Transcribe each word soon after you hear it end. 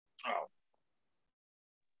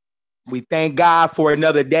We thank God for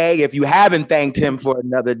another day. If you haven't thanked Him for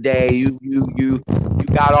another day, you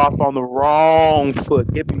got off on the wrong foot.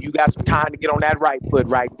 You got some time to get on that right foot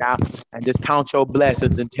right now and just count your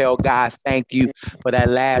blessings and tell God thank you for that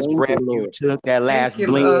last Thank breath you, you Lord. took, that Thank last you,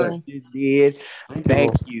 blink Lord. you did. Thank you,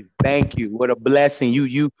 Lord. Thank you. What a blessing.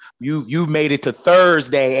 You made it to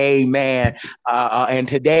Thursday, amen. And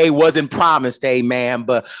today wasn't promised, amen.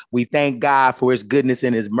 But we thank God for His goodness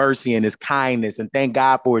and His mercy and His kindness, and thank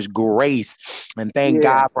God for His grace, and thank Yeah.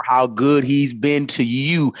 God for how good He's been to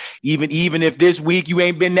you. Even if this week you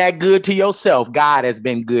ain't been that good to yourself, God has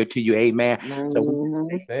been good to you, amen. So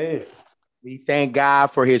Mm-hmm. we thank God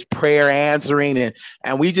for His prayer answering,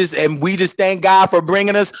 and we just thank God for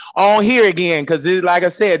bringing us on here again, because like I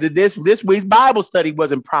said, this week's Bible study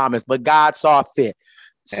wasn't promised, but God saw fit.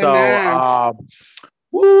 Amen. So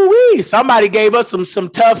woo-wee, somebody gave us some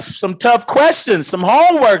tough questions, some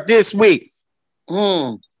homework this week.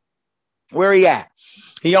 Mm. Where he at?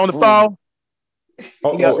 He on the Mm. phone? I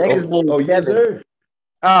think his name is Yes, Kevin. sir.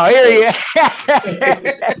 Oh, here he is.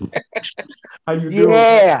 How you doing,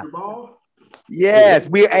 Yeah. Jamal? Yes,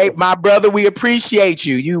 my brother, we appreciate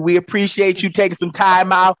you. We appreciate you taking some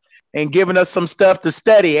time out and giving us some stuff to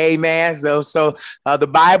study. Amen. So the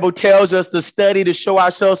Bible tells us to study to show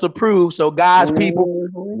ourselves approved. So God's people,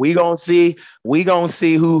 Mm-hmm. we gonna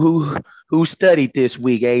see who studied this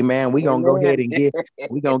week. Amen. We gonna go Amen. ahead and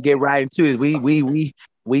get right into it.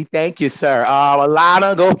 We thank you, sir.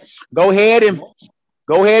 Alana, go ahead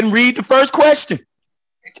and read the first question.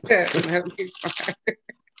 Let me,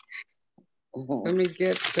 let me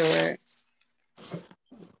get to it.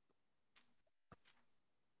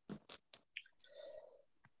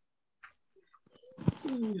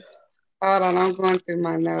 Hold on, I'm going through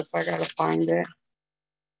my notes. I gotta find it.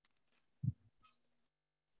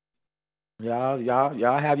 Y'all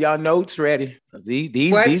have y'all notes ready. What These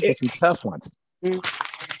were it, some tough ones.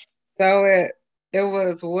 so it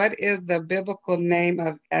was, what is the biblical name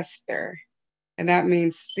of Esther? And that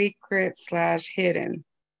means secret / hidden.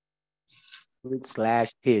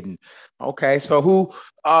 / hidden. Okay, so who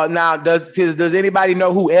now does anybody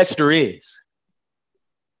know who Esther is?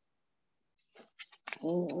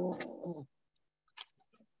 Mm.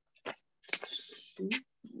 She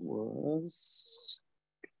was.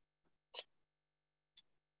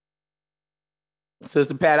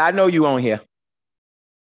 Sister Pat, I know you on here.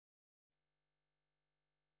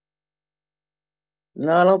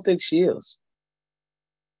 No, I don't think she is.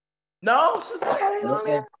 No, Sister Pat ain't on Uh-uh.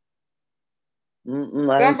 here. I didn't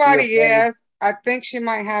see her Somebody, face. yes. I think she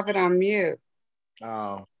might have it on mute.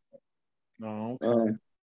 Oh, no, okay. Um,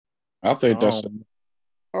 I think that's Oh,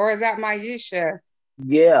 Or is that Maisha?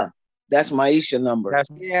 yeah, that's Maisha number. that's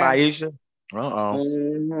Yeah. Maisha. Uh-oh.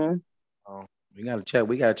 Mm-hmm. Oh, we gotta check.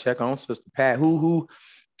 We gotta check on Sister Pat. Who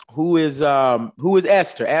is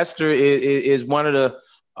Esther? Esther is one of the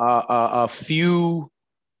a few.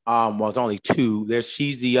 Well, it's only two.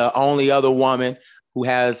 She's the only other woman who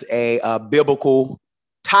has a biblical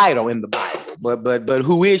title in the Bible. But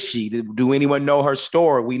who is she? Do anyone know her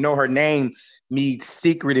story? We know her name means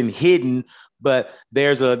secret and hidden, but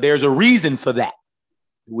there's a reason for that.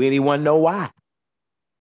 Do anyone know why?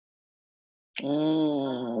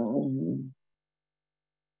 Mm-hmm.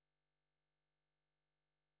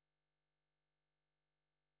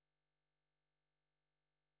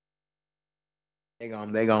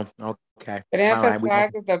 They gone. Okay. It All right.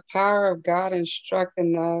 emphasizes the power of God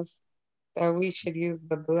instructing us that we should use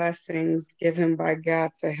the blessings given by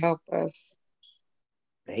God to help us.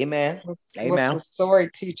 Amen. That's what Amen. the story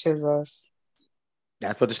teaches us.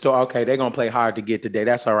 That's what the story. Okay, they're gonna play hard to get today.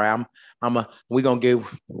 That's all right. We gonna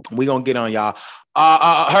get on y'all.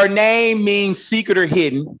 Her name means secret or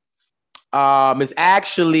hidden. It's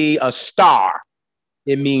actually a star.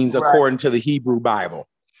 It means Right. according to the Hebrew Bible,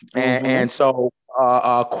 and Mm-hmm. and so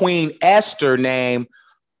Queen Esther name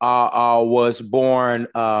was born.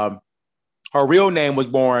 Her real name was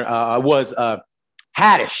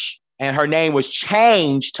Haddish, and her name was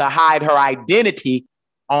changed to hide her identity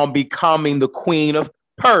on becoming the queen of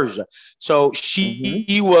Persia. So Mm-hmm.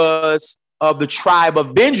 she was of the tribe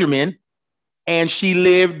of Benjamin, and she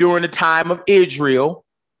lived during the time of Israel.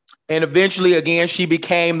 And eventually, again, she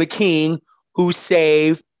became the king who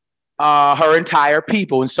saved her entire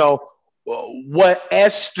people. And so, what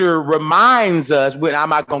Esther reminds us, when I'm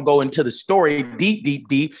not going to go into the story deep,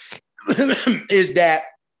 is that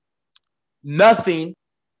nothing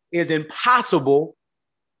is impossible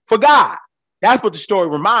for God. That's what the story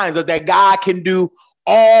reminds us, that God can do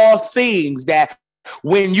all things, that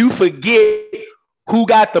when you forget who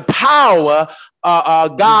got the power,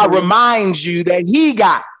 God Mm-hmm. reminds you that he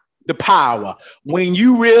got the power. When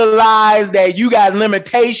you realize that you got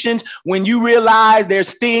limitations, when you realize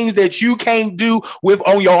there's things that you can't do with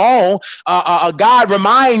on your own, God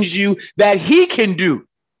reminds you that he can do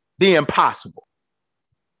the impossible.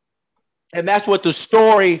 And that's what the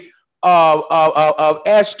story of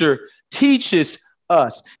Esther teaches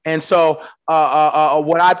us. And so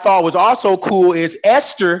what I thought was also cool is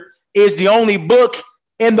Esther is the only book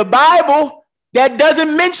in the Bible that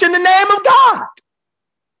doesn't mention the name of God.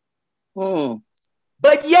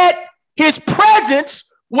 But yet his presence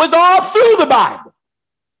was all through the Bible.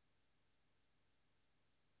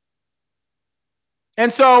 And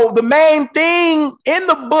so the main thing in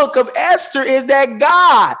the book of Esther is that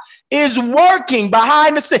God is working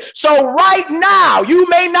behind the scenes. So right now, you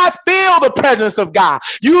may not feel the presence of God.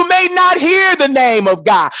 You may not hear the name of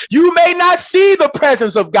God. You may not see the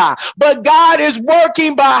presence of God, but God is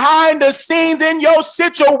working behind the scenes in your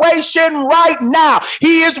situation right now.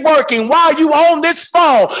 He is working while you on this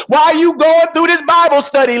phone, while you going through this Bible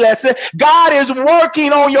study lesson. God is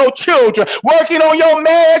working on your children, working on your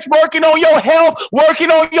marriage, working on your health,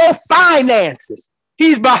 working on your finances.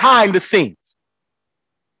 He's behind the scenes.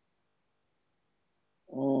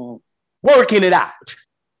 Working it out.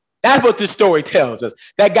 That's what this story tells us,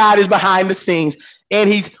 that God is behind the scenes and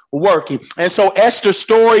he's working. And so Esther's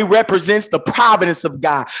story represents the providence of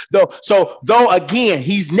God. Though again,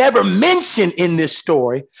 he's never mentioned in this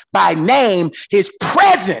story by name, his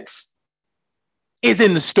presence is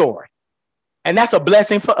in the story. And that's a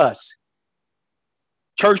blessing for us.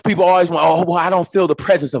 Church people always want, oh, well, I don't feel the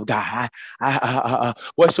presence of God.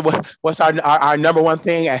 What's our number one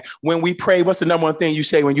thing? When we pray, what's the number one thing you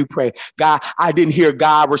say when you pray? God, I didn't hear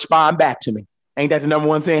God respond back to me. Ain't that the number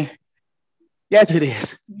one thing? Yes, it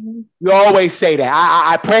is. You always say that.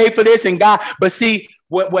 I prayed for this and God, but see,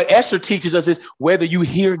 what Esther teaches us is whether you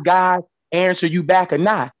hear God answer you back or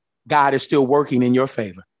not, God is still working in your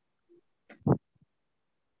favor.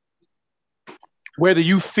 Whether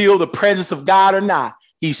you feel the presence of God or not,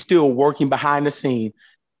 he's still working behind the scene,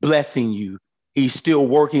 blessing you. He's still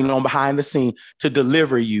working on behind the scene to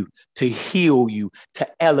deliver you, to heal you, to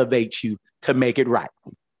elevate you, to make it right.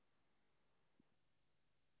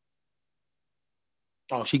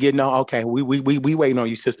 Oh, she getting on? Okay, we waiting on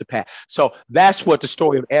you, Sister Pat. So that's what the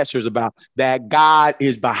story of Esther is about, that God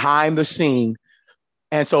is behind the scene.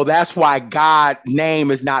 And so that's why God's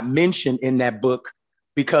name is not mentioned in that book,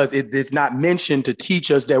 because it's not mentioned to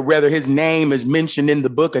teach us that whether his name is mentioned in the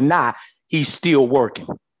book or not, he's still working.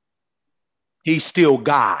 He's still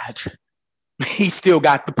God. He's still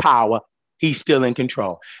got the power. He's still in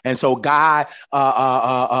control. And so God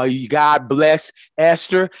bless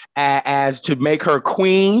Esther as to make her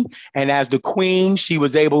queen. And as the queen, she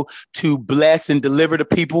was able to bless and deliver the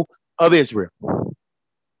people of Israel.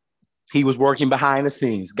 He was working behind the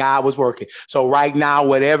scenes. God was working. So right now,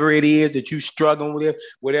 whatever it is that you're struggling with,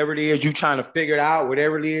 whatever it is you're trying to figure it out,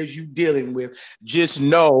 whatever it is you're dealing with, just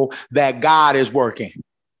know that God is working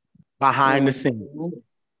behind the scenes.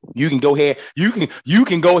 You can go ahead. You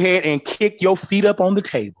can go ahead and kick your feet up on the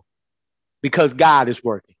table because God is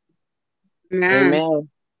working. Amen.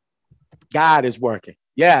 God is working.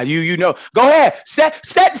 Yeah, you know. Go ahead. Sit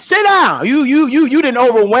down. You didn't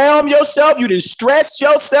overwhelm yourself. You didn't stress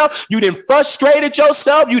yourself. You didn't frustrate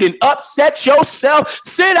yourself. You didn't upset yourself.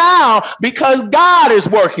 Sit down because God is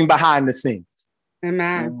working behind the scenes.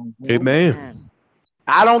 Amen. Amen.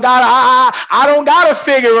 I don't gotta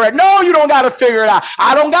figure it. No, you don't gotta figure it out.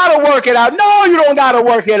 I don't gotta work it out. No, you don't gotta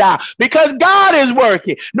work it out because God is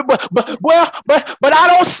working. But I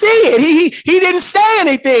don't see it. He didn't say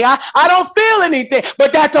anything. I don't feel anything.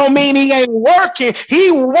 But that don't mean he ain't working.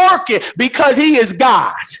 He working because he is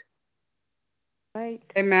God. Right.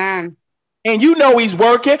 Amen. And you know he's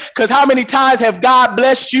working because how many times have God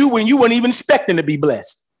blessed you when you weren't even expecting to be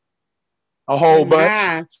blessed? A whole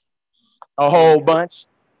bunch. A whole bunch.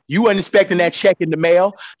 You weren't expecting that check in the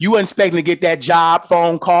mail. You weren't expecting to get that job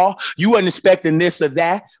phone call. You weren't expecting this or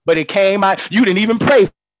that, but it came out. You didn't even pray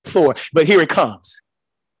for it, but here it comes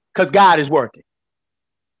because God is working.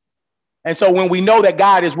 And so when we know that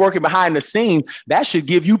God is working behind the scenes, that should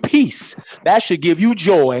give you peace. That should give you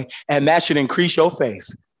joy, and that should increase your faith.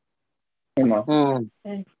 So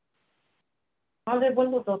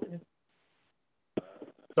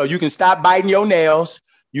you can stop biting your nails.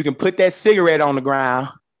 You can put that cigarette on the ground.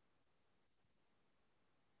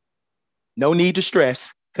 No need to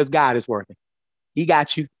stress because God is working. He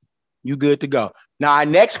got you. You good to go. Now, our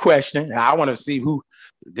next question, I want to see who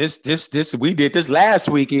this we did this last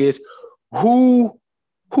week is who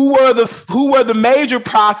were the major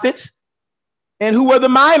prophets and who were the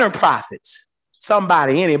minor prophets?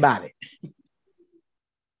 Somebody, anybody.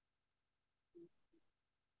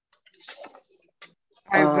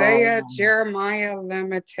 Isaiah, Jeremiah,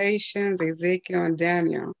 Lamentations, Ezekiel, and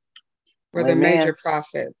Daniel were the Amen. major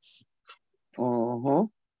prophets.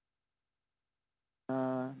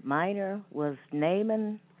 Minor was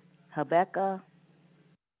Naaman, Habakkuk,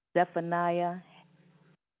 Zephaniah,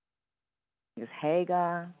 is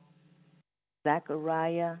Hagar,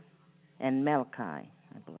 Zechariah, and Malachi,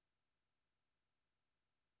 I believe.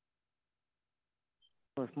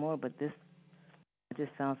 There was more, but this I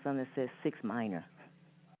just found something that says 6 minor.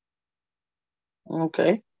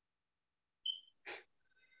 Okay.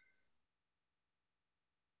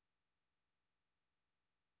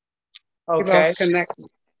 Okay.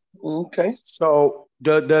 Okay. So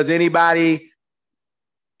does anybody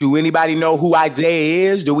know who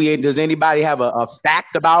Isaiah is? Does anybody have a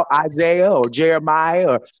fact about Isaiah or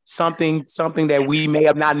Jeremiah or something that we may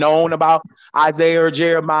have not known about Isaiah or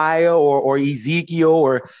Jeremiah or Ezekiel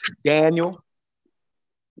or Daniel?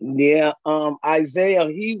 Yeah, Isaiah,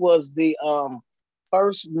 he was the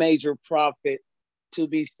first major prophet to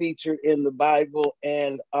be featured in the Bible,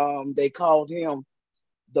 and they called him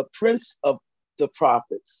the Prince of the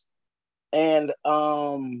Prophets. And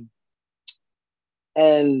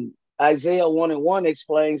Isaiah 1:1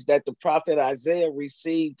 explains that the prophet Isaiah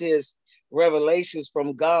received his revelations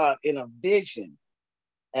from God in a vision.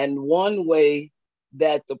 And one way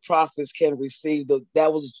that the prophets can receive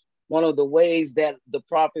that was one of the ways that the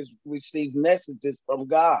prophets received messages from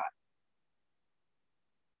God.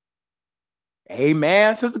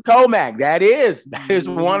 Amen, Sister Comac. That is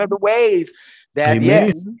one of the ways that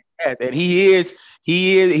Amen. yes, and he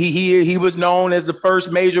was known as the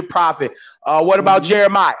first major prophet. What about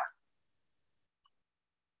Jeremiah?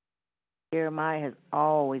 Jeremiah has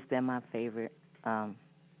always been my favorite.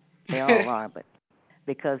 They all are, but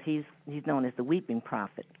because he's known as the weeping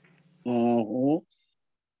prophet.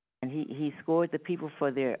 And he scored the people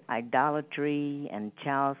for their idolatry and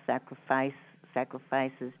child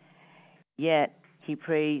sacrifices. Yet he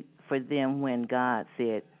prayed for them when God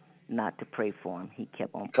said not to pray for him. He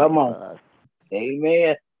kept on praying for us.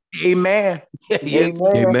 Amen. Amen. Yes.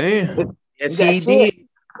 Amen. Yes, he did.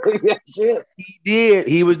 That's it. He did.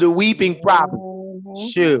 He was the weeping prophet.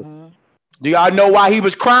 Shoot. Do y'all know why he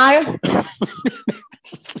was crying?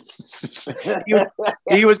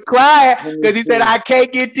 he was crying because he said, I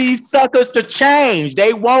can't get these suckers to change.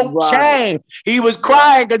 They won't change. He was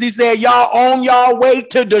crying because he said, y'all on y'all way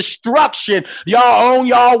to destruction. Y'all on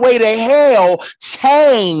y'all way to hell.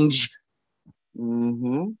 Change.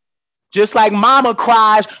 Just like mama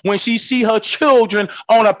cries when she see her children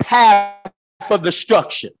on a path of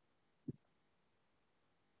destruction.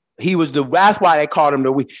 That's why they called him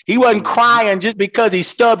the weak. He wasn't crying just because he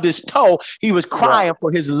stubbed his toe. He was crying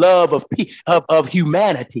for his love of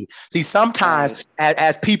humanity. See, sometimes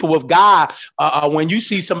as people of God, when you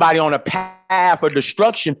see somebody on a path of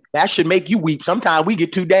destruction, that should make you weep. Sometimes we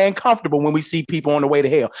get too dang comfortable when we see people on the way to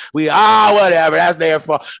hell. Whatever, that's their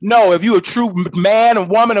fault. No, if you're a true man and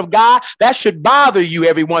woman of God, that should bother you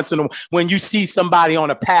every once in a while when you see somebody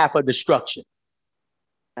on a path of destruction.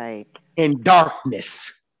 Right. In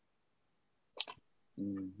darkness.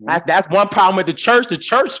 That's one problem with the church. The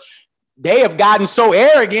church, they have gotten so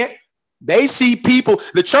arrogant. They see people,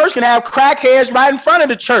 the church can have crackheads right in front of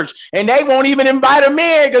the church, and they won't even invite them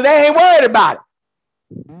in because they ain't worried about it.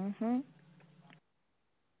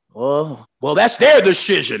 Well, that's their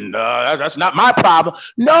decision. That's not my problem.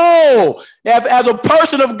 No, as a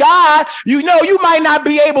person of God, you might not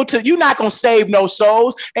be able to. You're not gonna save no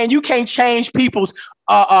souls, and you can't change people's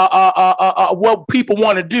what people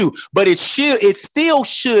want to do. But it still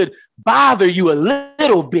should bother you a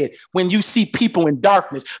little bit when you see people in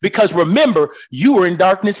darkness, because remember, you were in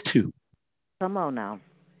darkness too. Come on now,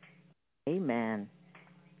 amen.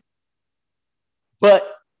 But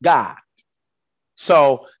God,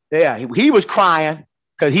 so. Yeah, he was crying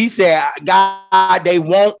because he said, God, they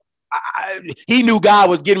won't. He knew God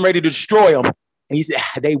was getting ready to destroy him. And he said,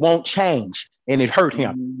 they won't change. And it hurt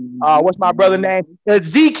him. What's my brother's name?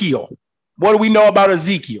 Ezekiel. What do we know about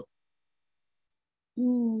Ezekiel?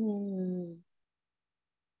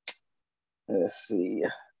 Let's see.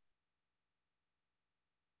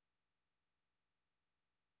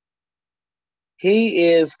 He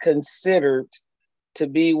is considered to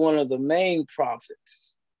be one of the main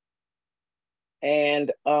prophets.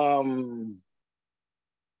 And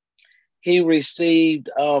he received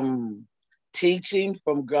teaching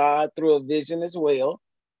from God through a vision as well,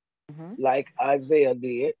 like Isaiah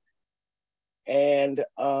did. And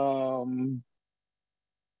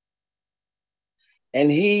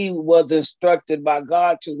he was instructed by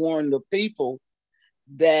God to warn the people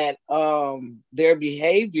that their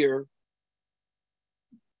behavior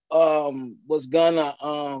was gonna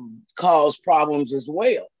cause problems as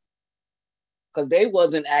well, because they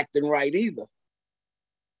wasn't acting right either.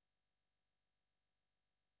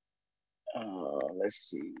 Let's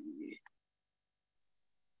see.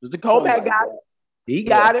 The Kodak got it. He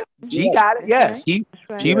got it. She got it. Yes, he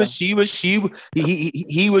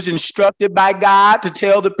was instructed by God to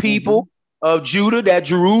tell the people of Judah that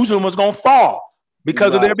Jerusalem was gonna fall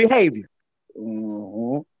because of their behavior.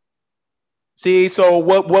 See, so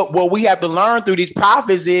what we have to learn through these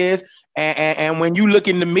prophets is, and when you look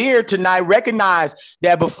in the mirror tonight, recognize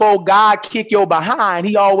that before God kick your behind,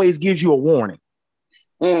 He always gives you a warning.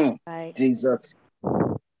 Right. Jesus.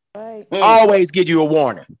 Right. Always give you a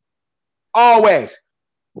warning. Always.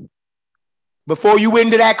 Before you went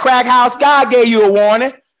into that crack house, God gave you a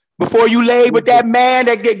warning. Before you laid with that man,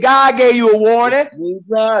 God gave you a warning.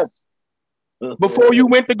 Jesus. Before you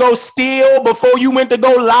went to go steal, before you went to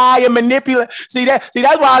go lie and manipulate. See, that's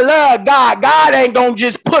why I love God. God ain't gonna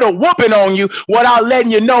just put a whooping on you without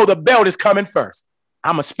letting you know the belt is coming first.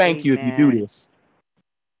 I'm gonna spank you if you do this.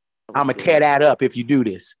 I'm gonna tear that up if you do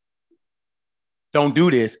this. Don't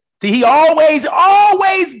do this. See, He always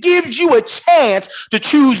gives you a chance to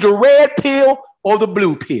choose the red pill or the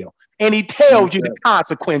blue pill. And He tells you the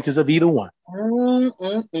consequences of either one.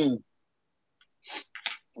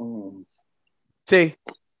 See,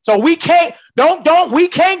 so we can't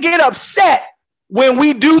get upset when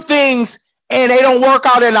we do things and they don't work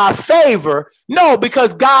out in our favor. No,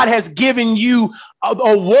 because God has given you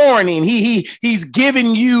a warning. He's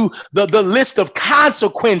given you the list of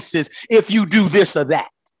consequences if you do this or that.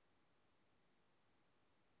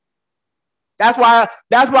 That's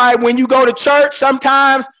why when you go to church,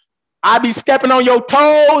 sometimes I be stepping on your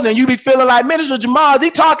toes and you be feeling like, Minister Jamal, is he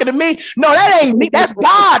talking to me? No, that ain't me. That's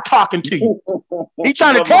God talking to you. He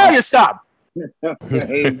trying to tell you something.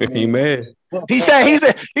 Amen. He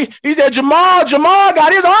said, Jamal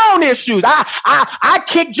got his own issues. I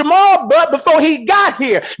kicked Jamal butt before he got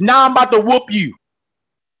here. Now I'm about to whoop you.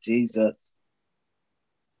 Jesus.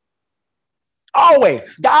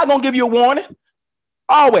 Always. God gonna give you a warning.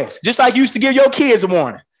 Always. Just like you used to give your kids a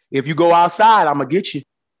warning. If you go outside, I'm gonna get you.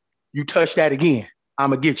 You touch that again,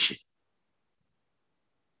 I'm gonna get you.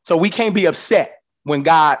 So we can't be upset when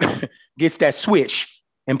God gets that switch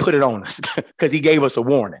and put it on us because He gave us a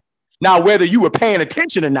warning. Now, whether you were paying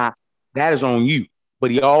attention or not, that is on you. But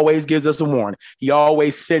He always gives us a warning. He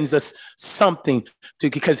always sends us something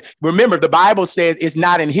because remember, the Bible says it's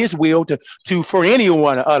not in His will to for any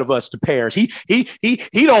one of us to perish. He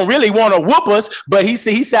don't really want to whoop us, but he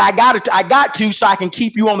said, I got to, so I can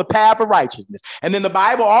keep you on the path of righteousness. And then the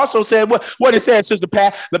Bible also said what it says, Sister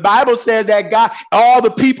Pat. The Bible says that God, all the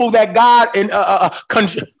people that God and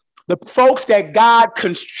the folks that God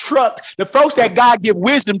construct, the folks that God give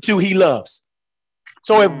wisdom to, He loves.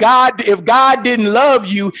 So if God didn't love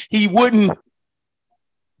you, He wouldn't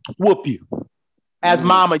whoop you. As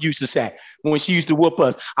Mama used to say when she used to whoop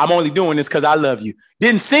us, I'm only doing this because I love you.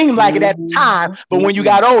 Didn't seem like it at the time, but when you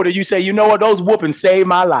got older, you say, you know what, those whoopings saved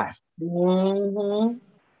my life. And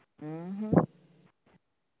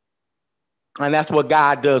that's what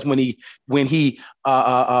God does when he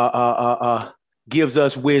gives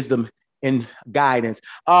us wisdom and guidance.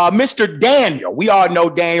 Mr. Daniel, we all know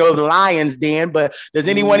Daniel of the Lion's Den, but does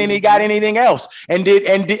anyone got anything else? And did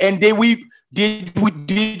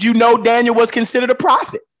you know Daniel was considered a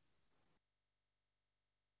prophet?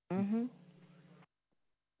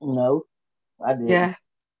 No, I didn't.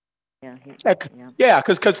 Yeah,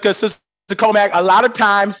 because Sister Comac, a lot of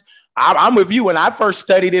times I'm with you. When I first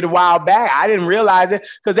studied it a while back, I didn't realize it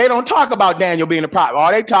because they don't talk about Daniel being a prophet.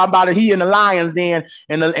 All they talk about is he in the lion's den,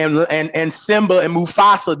 and Simba and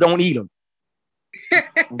Mufasa don't eat him.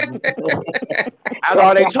 That's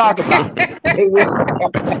all they talk about.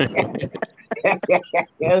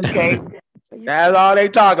 Okay. That's all they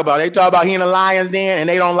talk about. They talk about he in the lion's den, and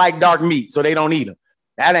they don't like dark meat, so they don't eat him.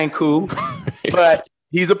 That ain't cool. But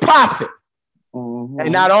he's a prophet.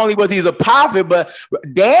 And not only was he a prophet, but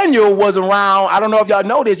Daniel was around. I don't know if y'all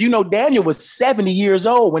know this. You know, Daniel was 70 years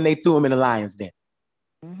old when they threw him in the lion's den.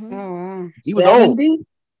 Oh, wow. He was 70? Old.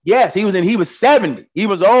 Yes, he was 70. He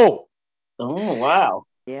was old. Oh, wow.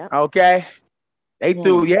 Yeah. Okay. They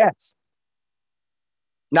threw, yes.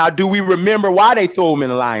 Now, do we remember why they threw him in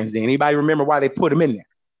the lion's den? Anybody remember why they put him in there?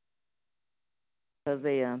 Because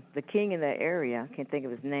the king in that area, I can't think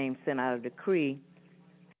of his name, sent out a decree.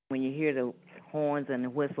 When you hear the horns and the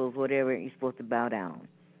whistles, whatever, you're supposed to bow down.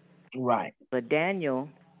 Right. But Daniel,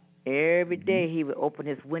 every day he would open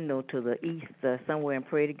his window to the east somewhere and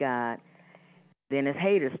pray to God. Then his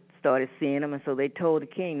haters started seeing him, and so they told the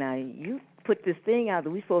king, now, you put this thing out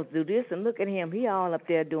that we're supposed to do this, and look at him. He all up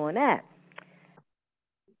there doing that.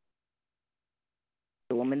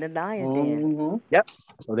 Threw him in the lion's den. Yep.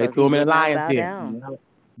 So they threw him in the lion's den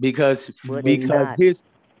because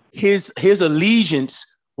his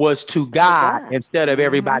allegiance was to God instead of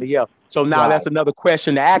everybody else. So now that's another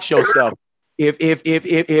question to ask yourself.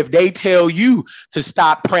 If they tell you to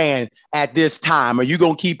stop praying at this time, are you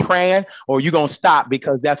gonna keep praying or are you gonna stop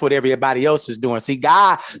because that's what everybody else is doing? See,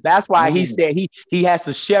 God, that's why he said he has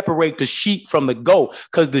to separate the sheep from the goat,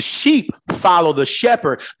 because the sheep follow the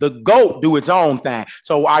shepherd, the goat do its own thing.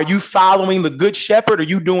 So are you following the good shepherd or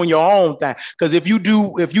you doing your own thing? Because if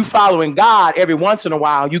you following God, every once in a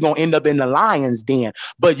while you're gonna end up in the lion's den,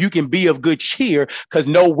 but you can be of good cheer because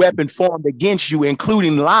no weapon formed against you,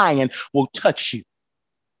 including lion, will touch you.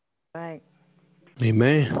 Right.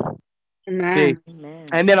 Amen. See?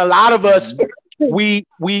 And then a lot of us, we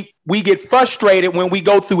get frustrated when we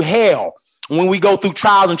go through hell, when we go through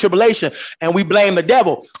trials and tribulation, and we blame the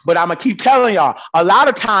devil. But I'm gonna keep telling y'all, a lot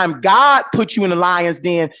of time God puts you in the lion's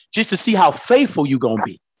den just to see how faithful you gonna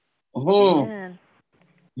be.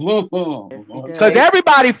 Because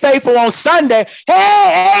everybody faithful on Sunday.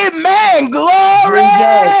 Hey, amen, glory.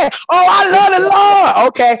 Oh, I love the Lord.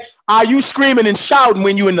 Okay. Are you screaming and shouting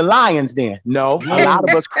when you in the lion's den? No. A lot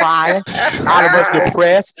of us crying. A lot of us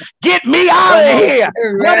depressed. Get me out of here.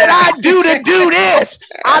 What did I do to do this?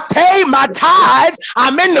 I paid my tithes.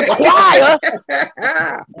 I'm in the choir.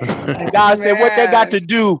 And God said, what they got to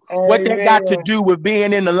do? What they got to do with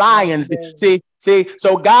being in the lion's den? See,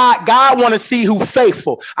 so God want to see who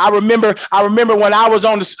faithful. I remember when I was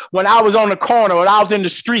on the corner, when I was in the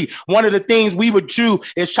street, one of the things we would do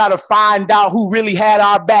is try to find out who really had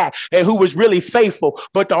our back and who was really faithful.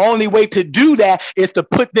 But the only way to do that is to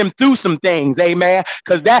put them through some things, amen.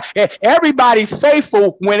 Because that everybody's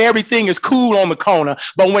faithful when everything is cool on the corner,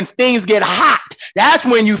 but when things get hot, that's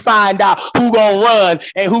when you find out who gonna run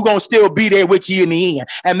and who gonna still be there with you in the end.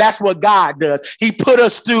 And that's what God does. He put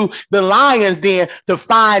us through the lion's den to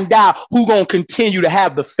find out who gonna continue to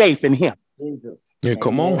have the faith in him. Jesus. Yeah,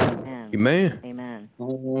 come on. Amen.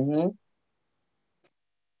 Mm-hmm.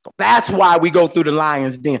 That's why we go through the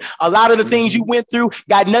lion's den. A lot of the things you went through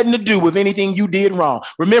got nothing to do with anything you did wrong.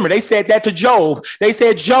 Remember, they said that to Job. They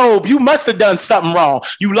said, Job, you must have done something wrong.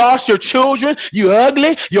 You lost your children. You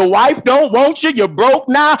ugly. Your wife don't want you. You're broke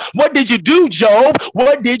now. What did you do, Job?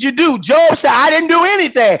 What did you do? Job said, I didn't do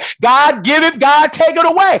anything. God give it, God take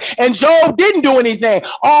it away. And Job didn't do anything.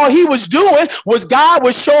 All he was doing was God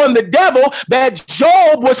was showing the devil that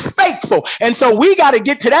Job was faithful. And so we got to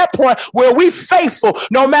get to that point where we faithful,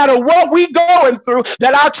 no matter what we going through,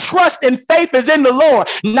 that our trust and faith is in the Lord,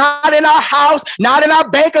 not in our house, not in our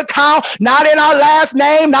bank account, not in our last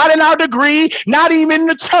name, not in our degree, not even in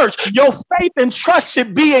the church. Your faith and trust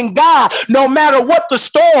should be in God, no matter what the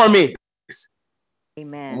storm is.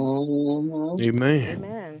 Amen.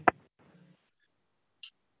 Amen.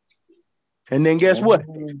 And then guess what?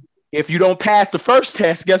 If you don't pass the first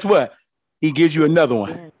test, guess what? He gives you another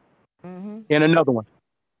one, and another one,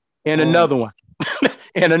 and another one.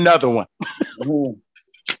 And another one.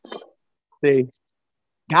 See,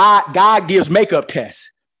 God gives makeup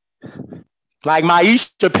tests. Like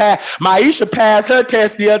Maisha passed her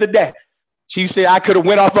test the other day. She said I could have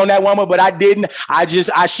went off on that woman, but I didn't.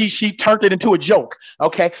 She turned it into a joke.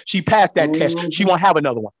 Okay, she passed that test. She won't have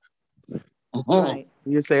another one. Right.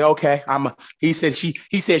 You say, okay, he said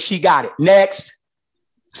she got it. Next.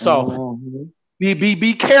 So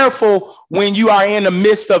be careful when you are in the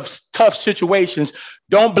midst of tough situations.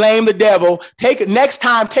 Don't blame the devil. Next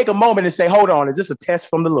time, take a moment and say, hold on, is this a test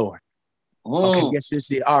from the Lord? Okay, yes,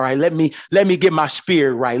 this is it. All right, let me get my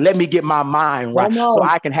spirit right. Let me get my mind right so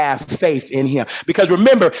I can have faith in him. Because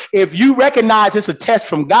remember, if you recognize it's a test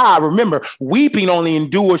from God, remember, weeping only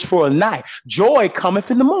endures for a night. Joy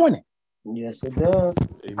cometh in the morning. Yes, it does.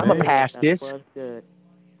 I'm going to pass this.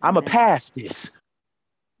 I'm going to pass this.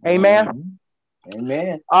 Amen.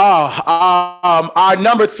 Amen. Our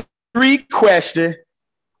number 3 question.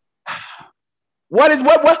 What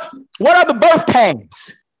are the birth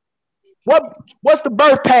pains? What's the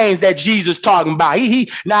birth pains that Jesus talking about? He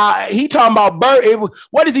talking about birth.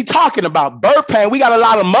 What is he talking about? Birth pain. We got a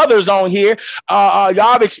lot of mothers on here. Y'all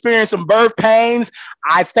have experienced some birth pains.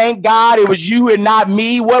 I thank God it was you and not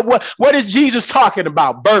me. What is Jesus talking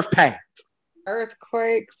about? Birth pains.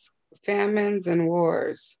 Earthquakes, famines, and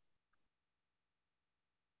wars.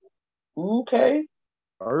 Okay.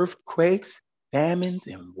 Earthquakes, famines,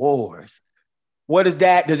 and wars. What is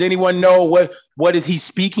that? Does anyone know what is he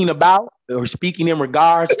speaking about or speaking in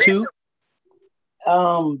regards to?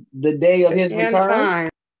 The day of his return.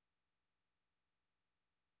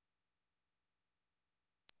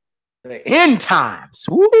 The end times.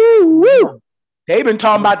 Woo! They've been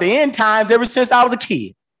talking about the end times ever since I was a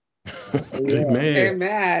kid. Amen.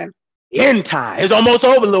 Amen. End time. It's almost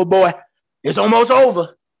over, little boy. It's almost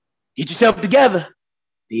over. Get yourself together.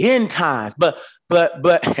 The end times. But,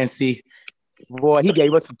 and see, boy, he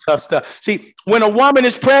gave us some tough stuff. See, when a woman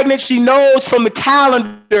is pregnant, she knows from the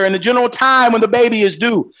calendar and the general time when the baby is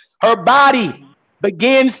due. Her body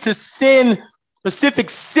begins to send specific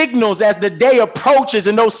signals as the day approaches,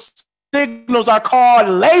 and those signals are called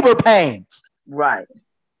labor pains. Right.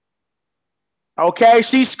 Okay,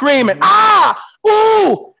 she's screaming,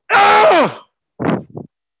 ooh,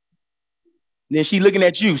 Then she looking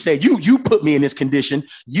at you, say, you put me in this condition.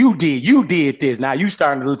 You did this. Now you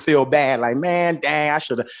starting to feel bad, like, man, dang, I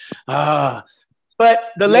should have. But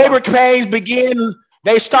the labor pains begin,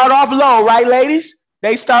 they start off low, right, ladies?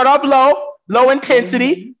 They start off low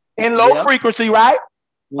intensity and low frequency, right?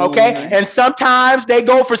 Okay, and sometimes they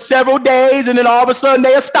go for several days and then all of a sudden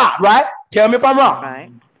they'll stop, right? Tell me if I'm wrong. Right.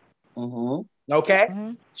 Okay,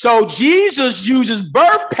 so Jesus uses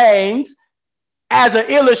birth pains as an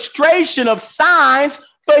illustration of signs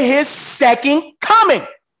for his second coming.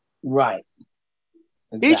 Right.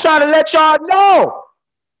 Exactly. He's trying to let y'all know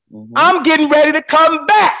I'm getting ready to come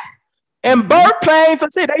back. And birth pains,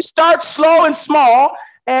 let's say they start slow and small,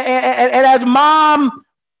 and as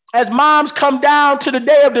moms come down to the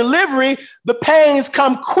day of delivery, the pains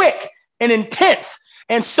come quick and intense.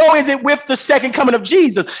 And so is it with the second coming of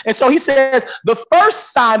Jesus. And so he says the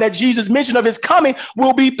first sign that Jesus mentioned of his coming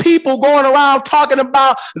will be people going around talking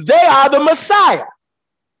about they are the Messiah.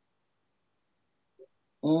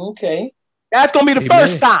 Okay. That's going to be the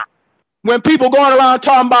first sign. When people going around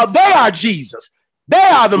talking about they are Jesus. They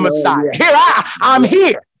are the Messiah. Yeah. Here I'm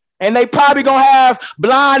here. And they probably going to have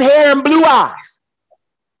blonde hair and blue eyes.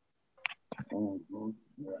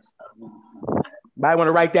 Might want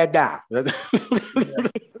to write that down.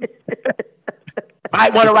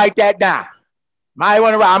 Might want to write that down.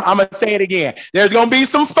 I'm going to say it again. There's going to be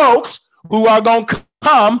some folks who are going to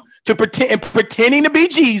come to pretending to be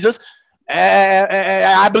Jesus.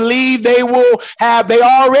 I believe they will have, they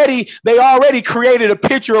already created a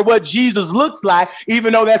picture of what Jesus looks like,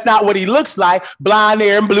 even though that's not what he looks like, blonde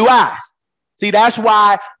hair and blue eyes. See, that's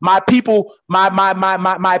why my people,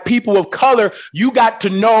 my people of color, you got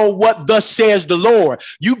to know what thus says the Lord.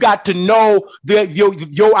 You got to know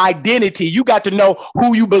your identity. You got to know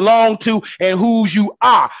who you belong to and whose you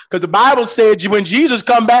are. Because the Bible said when Jesus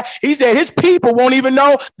come back, he said his people won't even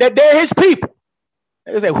know that they're his people.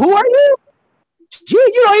 They say, who are you?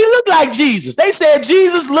 You don't even look like Jesus. They said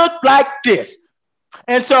Jesus looked like this.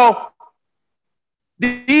 And so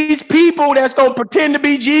these people that's going to pretend to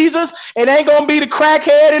be Jesus, it ain't going to be the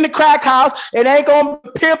crackhead in the crack house. It ain't going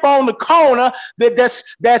to pimp on the corner that's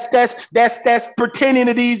pretending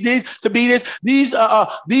to to be this.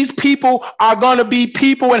 These people are going to be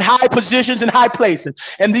people in high positions and high places.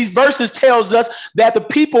 And these verses tells us that the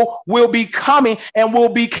people will be coming and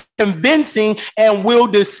will be convincing and will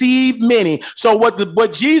deceive many. So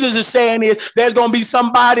what Jesus is saying is there's going to be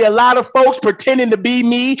a lot of folks pretending to be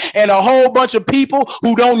me, and a whole bunch of people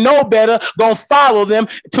who don't know better going to follow them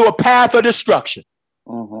to a path of destruction.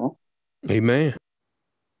 Amen.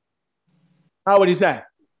 How would he say?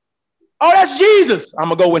 Oh, that's Jesus. I'm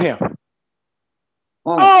going to go with him.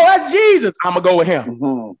 Oh, that's Jesus. I'm going to go with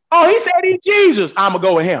him. Oh, he said he's Jesus. I'm going to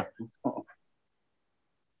go with him.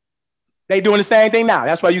 They doing the same thing now.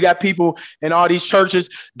 That's why you got people in all these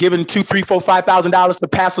churches giving $2,000, $3,000, $4,000, $5,000 to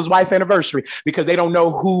pastor's wife anniversary because they don't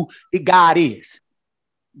know who God is.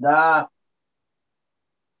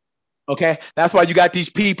 Okay, that's why you got these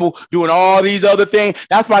people doing all these other things.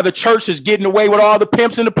 That's why the church is getting away with all the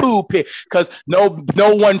pimps in the pulpit, because no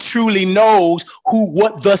one truly knows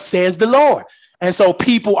what thus says the Lord. And so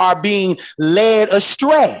people are being led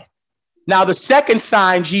astray. Now, the second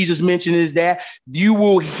sign Jesus mentioned is that you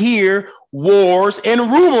will hear wars and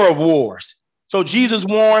rumor of wars. So Jesus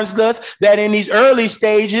warns us that in these early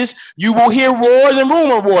stages, you will hear wars and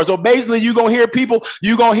rumor of wars. So basically, you're going to hear people,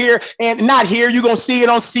 you're going to hear, and not hear, you're going to see it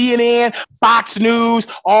on CNN, Fox News,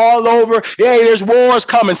 all over. Hey, there's wars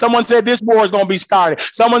coming. Someone said this war is going to be started.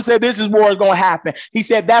 Someone said this war is going to happen. He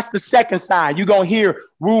said that's the second sign. You're going to hear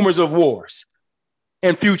rumors of wars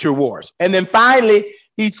and future wars. And then finally,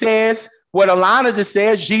 he says, what Alana just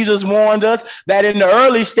says, Jesus warned us that in the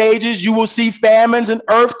early stages, you will see famines and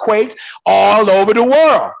earthquakes all over the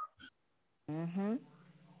world.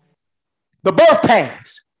 The birth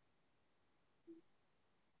pains.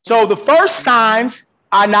 So the first signs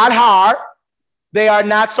are not hard. They are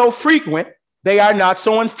not so frequent. They are not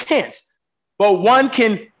so intense. But one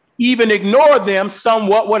can even ignore them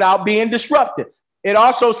somewhat without being disrupted. It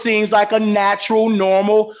also seems like a natural,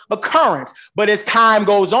 normal occurrence. But as time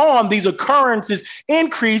goes on, these occurrences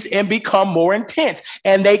increase and become more intense,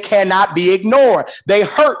 and they cannot be ignored. They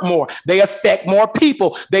hurt more. They affect more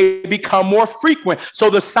people. They become more frequent. So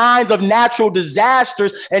the signs of natural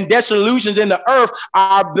disasters and dissolutions in the earth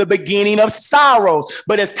are the beginning of sorrows.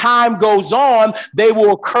 But as time goes on, they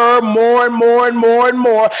will occur more and more and more and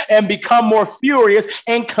more and become more furious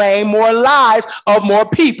and claim more lives of more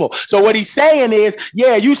people. So what he's saying is,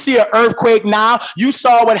 yeah, you see an earthquake now. You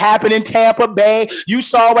saw what happened in Tampa Bay. You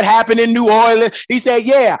saw what happened in New Orleans. He said,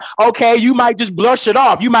 yeah, okay, you might just brush it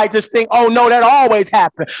off. You might just think, oh, no, that always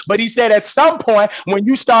happened. But he said at some point, when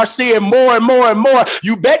you start seeing more and more and more,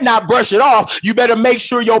 you better not brush it off. You better make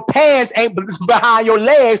sure your pants ain't behind your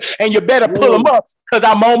legs, and you better pull them up because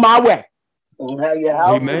I'm on my way.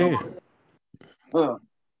 Amen.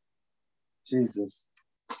 Jesus.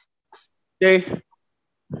 You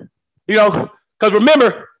know, because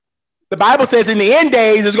remember, the Bible says in the end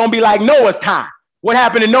days, it's going to be like Noah's time. What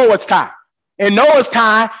happened in Noah's time? In Noah's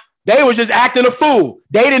time, they were just acting a fool.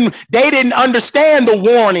 They didn't understand the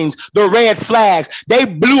warnings, the red flags. They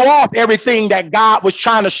blew off everything that God was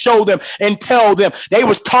trying to show them and tell them. They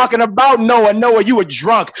was talking about Noah. Noah, you were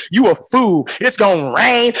drunk. You a fool. It's going to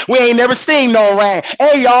rain. We ain't never seen no rain.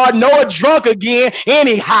 Hey, y'all, Noah drunk again.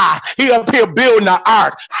 Anyhow, he up here building an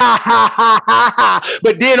ark. Ha, ha, ha, ha, ha.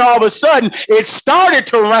 But then all of a sudden, it started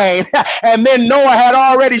to rain. And then Noah had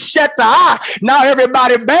already shut the ark. Now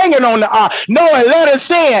everybody banging on the ark. Noah, let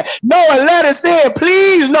us in. Noah, let us in.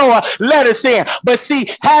 Please, Noah, let us in. But see,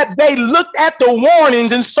 had they looked at the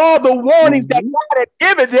warnings and saw the warnings that God had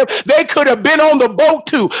given them, they could have been on the boat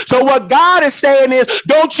too. So what God is saying is,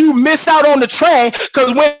 don't you miss out on the train,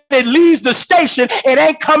 because when it leaves the station, it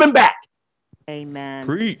ain't coming back. Amen.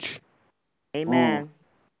 Preach. Amen.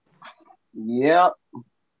 Yep.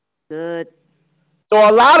 Good. So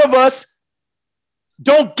a lot of us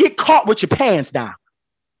don't get caught with your pants down.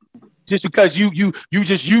 Just because you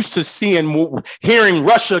just used to hearing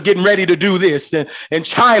Russia getting ready to do this and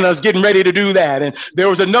China's getting ready to do that. And there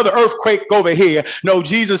was another earthquake over here. No,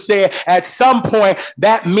 Jesus said at some point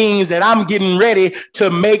that means that I'm getting ready to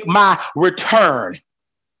make my return.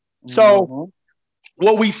 So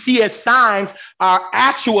what we see as signs are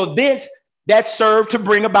actual events that serve to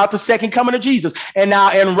bring about the second coming of Jesus. And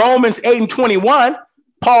now in Romans 8:21,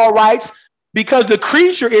 Paul writes, because the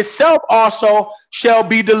creature itself also shall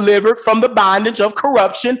be delivered from the bondage of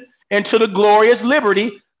corruption into the glorious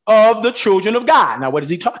liberty of the children of God. Now, what is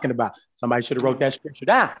he talking about? Somebody should have wrote that scripture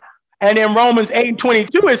down. And in Romans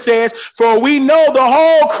 8:22, it says, for we know the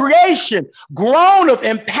whole creation groaneth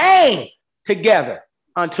in pain together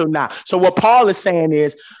until now. So what Paul is saying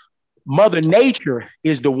is Mother Nature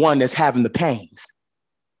is the one that's having the pains.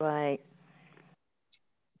 Right.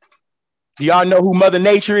 Do y'all know who Mother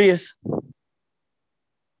Nature is?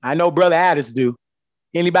 I know Brother Addis do.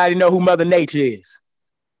 Anybody know who Mother Nature is?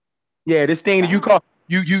 Yeah, this thing that you call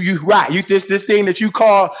this thing that you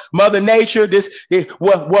call Mother Nature.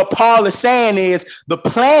 What Paul is saying is the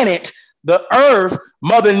planet, the earth,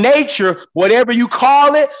 Mother Nature, whatever you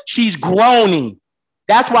call it, she's groaning.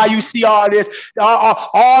 That's why you see all this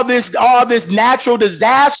natural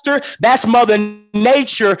disaster. That's Mother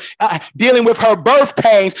Nature dealing with her birth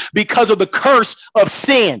pains because of the curse of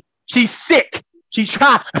sin. She's sick. She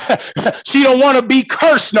don't want to be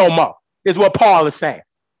cursed no more, is what Paul is saying.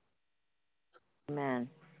 Amen.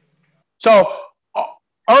 So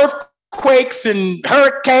earthquakes and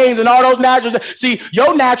hurricanes and all those natural, see,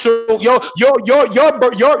 your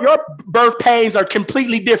birth pains are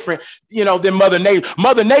completely different, than Mother Nature.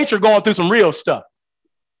 Mother Nature going through some real stuff.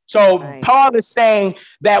 So right. Paul is saying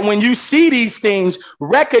that when you see these things,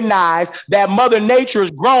 recognize that Mother Nature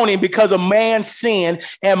is groaning because of man's sin,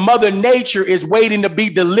 and Mother Nature is waiting to be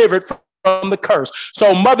delivered from the curse.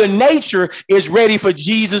 So Mother Nature is ready for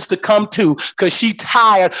Jesus to come too, because she's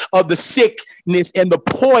tired of the sickness and the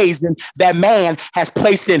poison that man has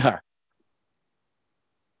placed in her.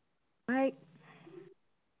 Right.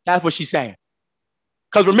 That's what she's saying.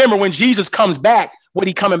 Because remember, when Jesus comes back, what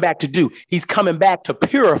he coming back to do? He's coming back to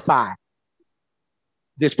purify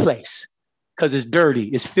this place because it's dirty,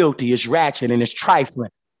 it's filthy, it's ratchet, and it's trifling.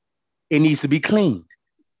 It needs to be cleaned.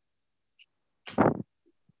 And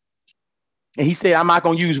he said, I'm not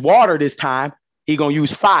going to use water this time. He's going to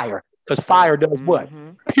use fire, because fire does what?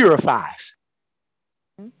 Purifies.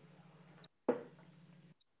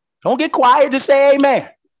 Don't get quiet. Just say amen.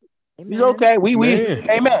 He's okay. We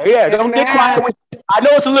amen. Yeah, don't get quiet. I know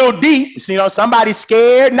it's a little deep. So, somebody's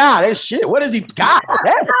scared. Nah, that shit. What has he got?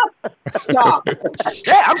 Stop.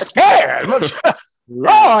 I'm scared.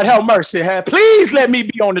 Lord have mercy. Please let me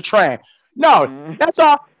be on the train. No, that's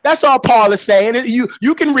all Paul is saying.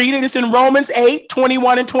 You can read it. It's in Romans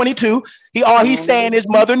 8:21 and 22. He's saying is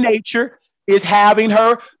Mother Nature is having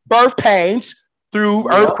her birth pains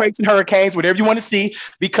through earthquakes and hurricanes, whatever you want to see,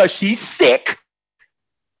 because she's sick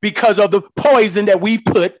because of the poison that we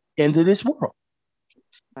put into this world.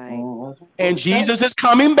 Right. And Jesus is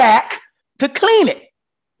coming back to clean it.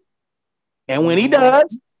 And when he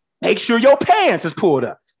does, make sure your pants is pulled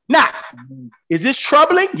up. Now, is this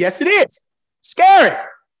troubling? Yes, it is. Scary.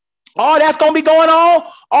 All that's going to be going on,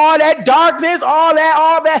 all that darkness, all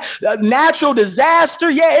that natural disaster.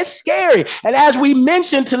 Yeah, it's scary. And as we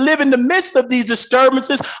mentioned, to live in the midst of these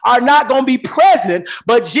disturbances are not going to be present,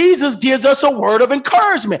 but Jesus gives us a word of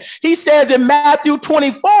encouragement. He says in Matthew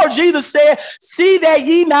 24, Jesus said, see that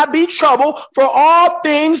ye not be troubled, for all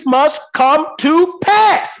things must come to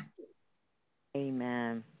pass.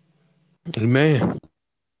 Amen. Amen.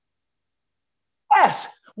 Yes.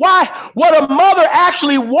 Why? What a mother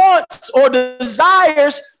actually wants or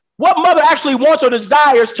desires,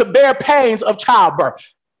 to bear pains of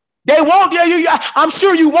childbirth. They won't. I'm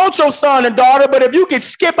sure you want your son and daughter, but if you could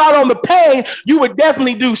skip out on the pain, you would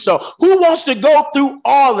definitely do so. Who wants to go through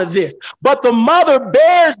all of this? But the mother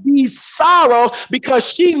bears these sorrows because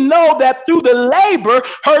she knows that through the labor,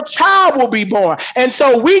 her child will be born. And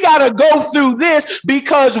so we got to go through this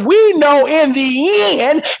because we know in the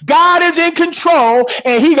end, God is in control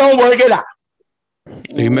and he going to work it out.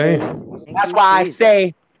 Amen. That's why I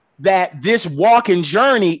say that this walking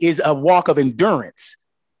journey is a walk of endurance.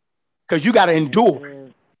 Because you got to endure.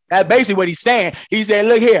 That's basically what he's saying. He said,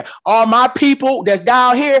 look here, all my people that's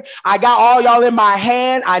down here, I got all y'all in my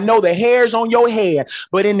hand. I know the hairs on your head.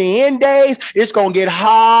 But in the end days, it's going to get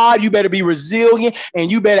hard. You better be resilient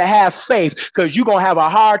and you better have faith because you're going to have a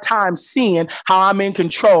hard time seeing how I'm in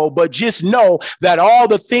control. But just know that all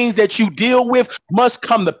the things that you deal with must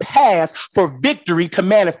come to pass for victory to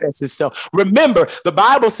manifest itself. Remember, the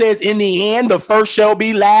Bible says in the end, the first shall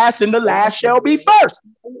be last and the last shall be first.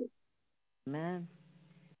 Amen.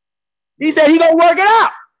 He said he's going to work it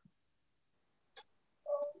out.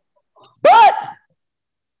 But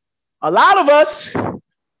a lot of us,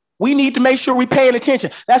 we need to make sure we're paying attention.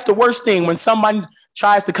 That's the worst thing when somebody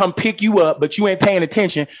tries to come pick you up, but you ain't paying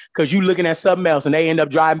attention because you looking at something else and they end up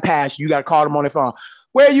driving past you. You got to call them on their phone.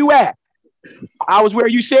 Where you at? I was where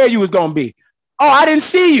you said you was going to be. Oh, I didn't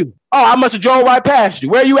see you. Oh, I must have drove right past you.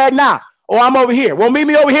 Where you at now? Oh, I'm over here. Well, meet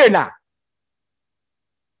me over here now.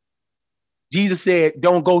 Jesus said,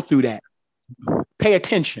 don't go through that. Pay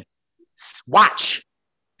attention. Watch.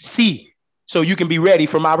 See. So you can be ready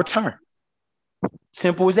for my return.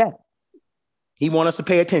 Simple as that. He wants us to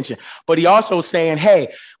pay attention. But he also saying,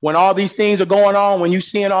 hey, when all these things are going on, when you're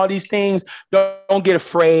seeing all these things, don't get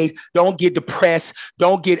afraid. Don't get depressed.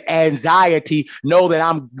 Don't get anxiety. Know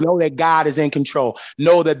that God is in control.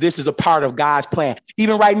 Know that this is a part of God's plan.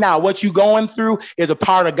 Even right now, what you're going through is a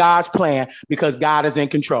part of God's plan because God is in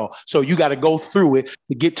control. So you got to go through it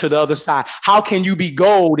to get to the other side. How can you be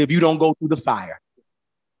gold if you don't go through the fire?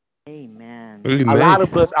 Amen. A lot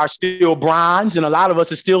of us are still bronze and a lot of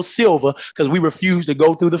us are still silver because we refuse to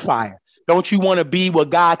go through the fire. Don't you want to be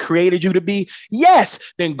what God created you to be?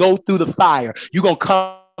 Yes, then go through the fire. You're going to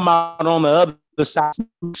come out on the other side.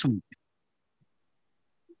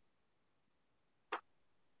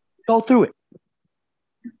 Go through it.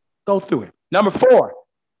 Go through it. Number 4,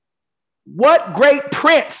 what great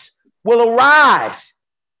prince will arise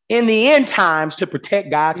in the end times to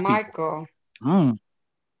protect God's people?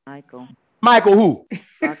 Michael who?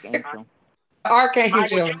 Archangel.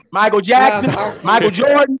 Archangel. Michael Jackson. Michael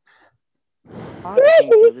Jordan.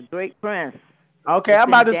 Archangel, the great prince. Okay, I'm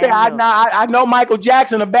about to say I know Michael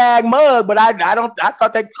Jackson a bag mug, but I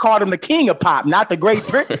thought they called him the king of pop, not the great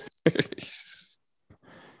prince.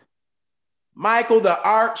 Michael the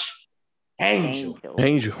Archangel.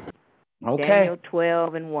 Angel. Okay. Daniel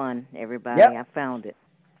 12:1. Everybody, yep. I found it.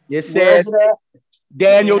 It says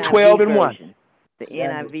Daniel 12:1. The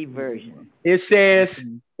NIV version. It says,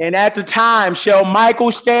 and at the time shall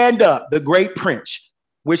Michael stand up, the great prince,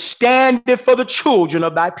 which standeth for the children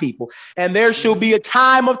of thy people. And there shall be a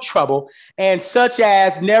time of trouble, and such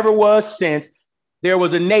as never was since there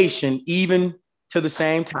was a nation, even to the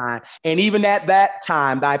same time. And even at that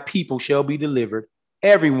time, thy people shall be delivered,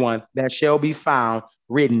 everyone that shall be found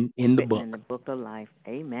written in the book. In the book of life.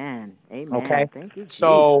 Amen. Amen. Okay. Thank you, Jesus.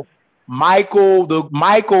 So Michael,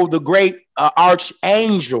 the great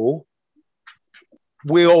archangel,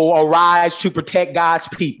 will arise to protect God's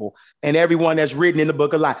people. and everyone that's written in the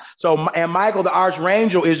book of life. So, and Michael, the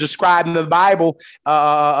archangel, is described in the Bible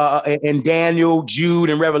in Daniel, Jude,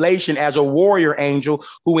 and Revelation as a warrior angel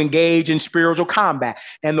who engaged in spiritual combat.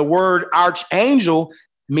 And the word archangel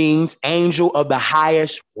means angel of the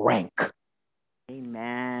highest rank.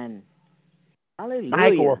 Amen.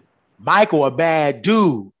 Hallelujah. Michael, a bad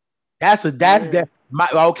dude.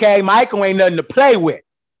 Okay, Michael ain't nothing to play with.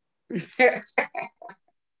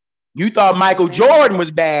 You thought Michael Jordan was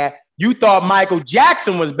bad. You thought Michael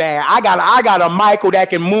Jackson was bad. I got a Michael that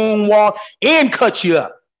can moonwalk and cut you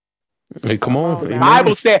up. Hey, come on. The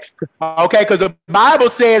Bible said, okay, because the Bible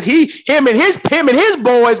says him and his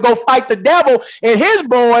boys go fight the devil and his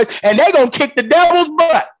boys, and they gonna kick the devil's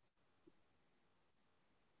butt.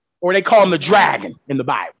 Or they call him the dragon in the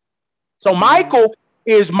Bible. So Michael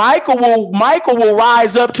will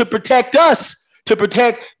rise up to protect us, to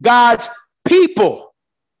protect God's people.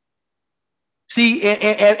 See,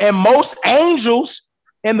 and most angels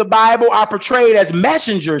in the Bible are portrayed as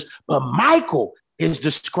messengers, but Michael is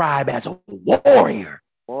described as a warrior.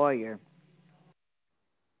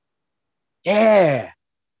 Yeah.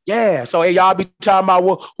 So hey, y'all be talking about,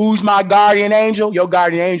 well, who's my guardian angel? Your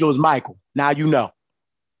guardian angel is Michael. Now you know.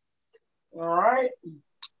 All right.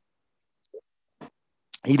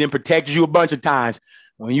 He done protected you a bunch of times.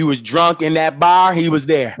 When you was drunk in that bar, he was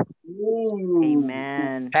there.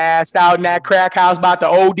 Amen. Passed out in that crack house about the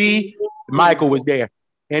OD, Michael was there.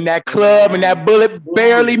 In that club and that bullet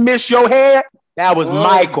barely missed your head, that was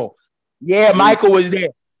Michael. Yeah, Michael was there.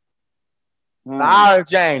 The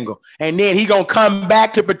archangel. And then he gonna come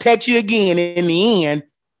back to protect you again in the end.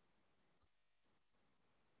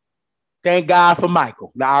 Thank God for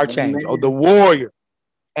Michael, the archangel, the warrior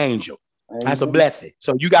angel. That's a blessing.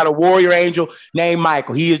 So you got a warrior angel named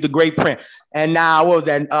Michael. He is the great prince. And now, what was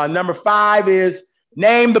that? Number 5 is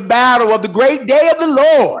name the battle of the great day of the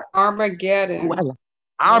Lord. Armageddon. Ooh,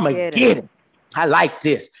 Armageddon. I like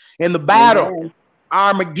this. In the battle,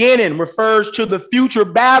 Armageddon refers to the future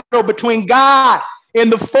battle between God and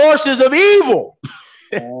the forces of evil.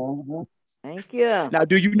 Thank you. Now,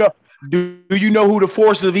 do you know who the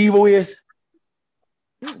forces of evil is?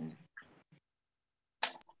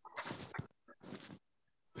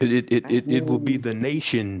 It will be the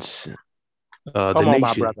nations, Come on,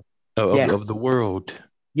 my brother. Of the world.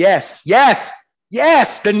 Yes,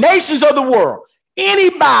 the nations of the world.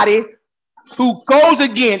 Anybody who goes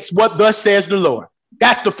against what thus says the Lord,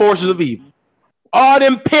 that's the forces of evil. All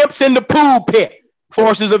them pimps in the pool pit,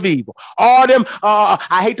 forces of evil. All them,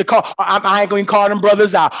 I ain't going to call them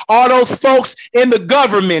brothers out. All those folks in the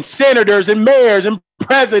government, senators and mayors and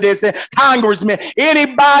presidents and congressmen,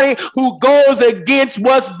 anybody who goes against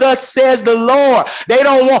what thus says the Lord, they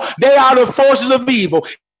are the forces of evil.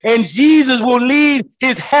 And Jesus will lead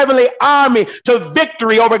his heavenly army to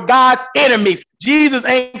victory over God's enemies. Jesus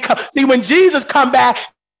ain't see, when Jesus come back,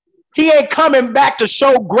 he ain't coming back to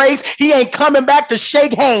show grace. He ain't coming back to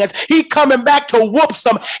shake hands. He coming back to whoop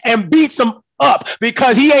some and beat some up,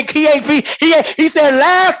 because he said,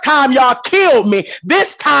 last time y'all killed me,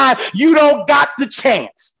 this time you don't got the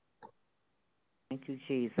chance. Thank you,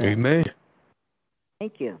 Jesus. Amen.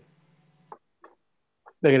 Thank you.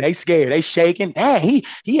 Look, they scared. They shaking. Dang,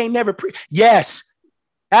 he ain't never Yes,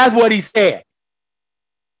 that's what he said.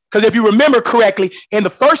 Because if you remember correctly, in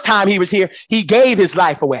the first time he was here, he gave his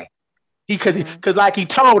life away. Because like he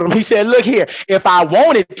told him, he said, look here, if I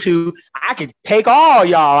wanted to, I could take all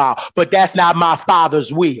y'all out, but that's not my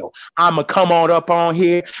Father's will. I'm going to come on up on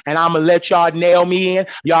here and I'm going to let y'all nail me in.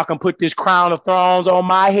 Y'all can put this crown of thorns on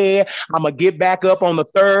my head. I'm going to get back up on the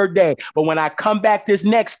 3rd day. But when I come back this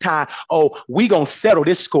next time, we going to settle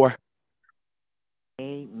this score.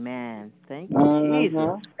 Amen. Thank you,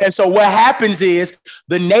 Jesus. And so what happens is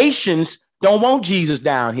the nations don't want Jesus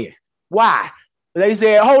down here. Why? They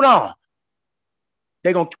said, hold on.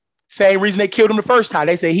 They're going to, same reason they killed him the first time.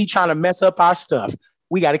 They say, he trying to mess up our stuff.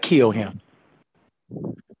 We got to kill him.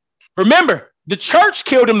 Remember, the church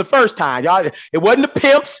killed him the first time. Y'all, it wasn't the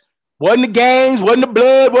pimps, wasn't the gangs, wasn't the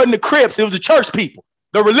blood, wasn't the Crips. It was the church people,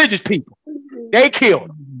 the religious people. They killed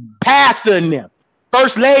him. Pastor in them,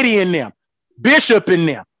 first lady in them, bishop in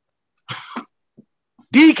them,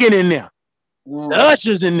 deacon in them, the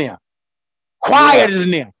ushers in them, choirs in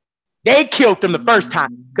them. They killed him the first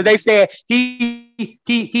time because they said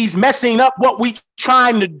he's messing up what we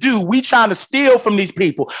trying to do. We trying to steal from these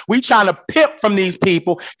people. We trying to pimp from these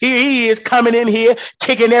people. Here he is coming in here,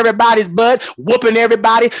 kicking everybody's butt, whooping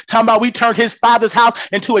everybody, talking about we turned his father's house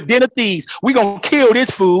into a den of thieves. We gonna kill this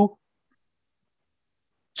fool.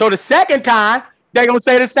 So the second time, they're gonna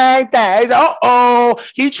say the same thing. They say,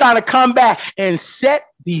 he trying to come back and set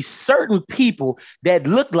these certain people that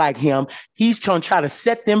look like him. He's trying to try to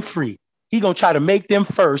set them free. He's going to try to make them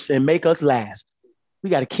first and make us last. We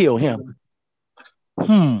got to kill him.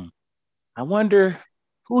 I wonder,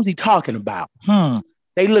 who's he talking about?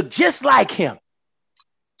 They look just like him.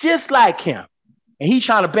 Just like him. And he's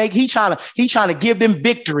trying to give them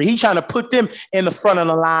victory. He's trying to put them in the front of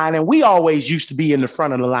the line. And we always used to be in the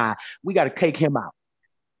front of the line. We got to take him out.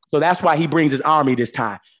 So that's why he brings his army this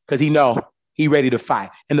time, because he know he ready to fight.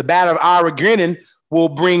 And the battle of Armageddon will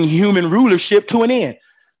bring human rulership to an end.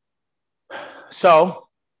 So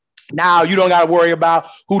now you don't got to worry about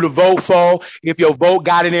who to vote for, if your vote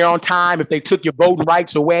got in there on time, if they took your voting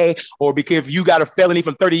rights away, or because if you got a felony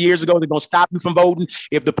from 30 years ago, they're going to stop you from voting.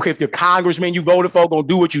 If the congressman you voted for going to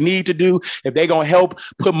do what you need to do, if they're going to help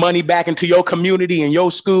put money back into your community and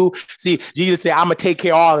your school. See, Jesus said, I'm going to take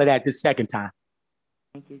care of all of that this second time.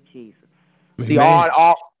 Thank you, Jesus. See,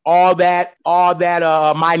 all that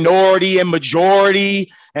minority and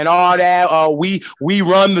majority and all that, we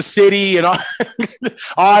run the city and all,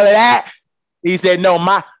 all of that. He said, no,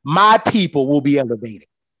 my people will be elevated.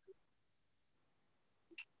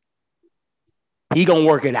 He gonna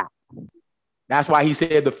work it out. That's why he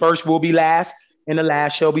said the first will be last and the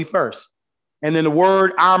last shall be first. And then the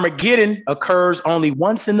word Armageddon occurs only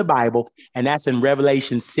once in the Bible, and that's in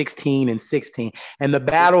Revelation 16 and 16. And the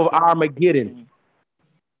battle of Armageddon,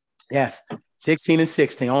 yes, 16 and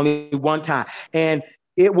 16, only one time. And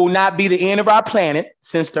it will not be the end of our planet,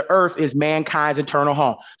 since the earth is mankind's eternal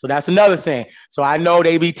home. So that's another thing. So I know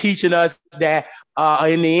they be teaching us that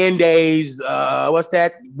in the end days, what's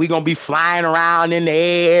that? We're going to be flying around in the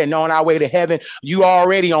air and on our way to heaven. You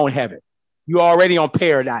already on heaven. You already on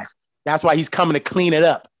paradise. That's why he's coming to clean it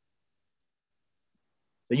up.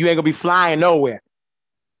 So you ain't going to be flying nowhere.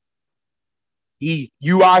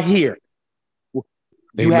 You are here.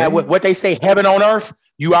 You have what they say, heaven on earth,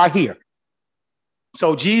 you are here.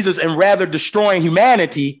 So Jesus, and rather destroying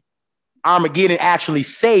humanity, Armageddon actually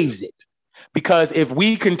saves it. Because if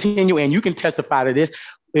we continue, and you can testify to this,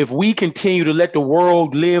 if we continue to let the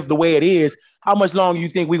world live the way it is, how much longer do you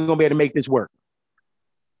think we're going to be able to make this work?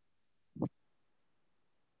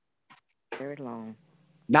 Very long.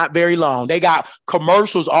 Not very long. They got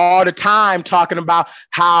commercials all the time talking about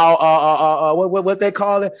how what they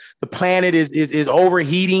call it. The planet is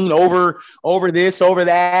overheating over this, over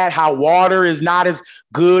that. How water is not as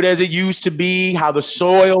good as it used to be. How the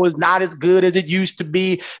soil is not as good as it used to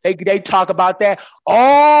be. They talk about that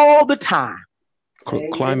all the time.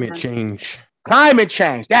 Climate change. Climate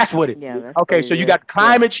change. That's what it is. Okay, so you got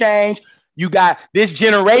climate change. You got this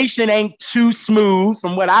generation ain't too smooth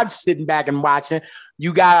from what I'm sitting back and watching.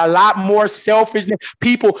 You got a lot more selfishness.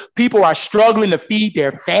 People are struggling to feed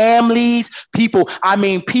their families. People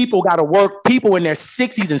got to work. People in their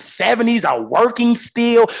 60s and 70s are working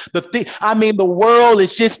still. The world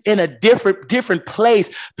is just in a different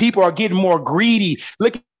place. People are getting more greedy.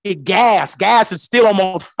 Look at gas. Gas is still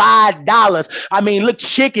almost $5. Look,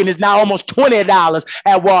 chicken is now almost $20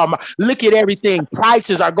 at Walmart. Look at everything.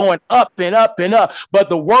 Prices are going up and up and up, but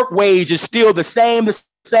the work wage is still the same.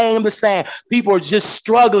 People are just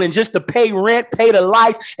struggling just to pay rent, pay the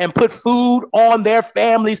lights, and put food on their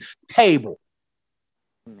family's table.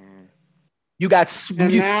 You got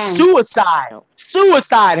suicide.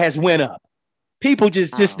 Suicide has went up. People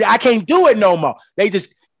just I can't do it no more. They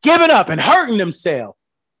just giving up and hurting themselves.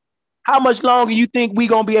 How much longer you think we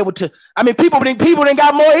gonna be able to? People done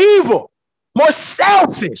got more evil, more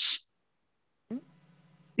selfish.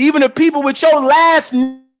 Even the people with your last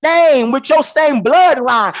name, with your same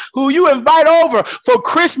bloodline, who you invite over for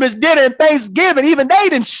Christmas dinner and Thanksgiving, even they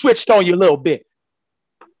done switched on you a little bit.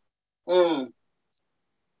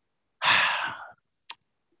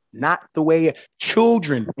 Not the way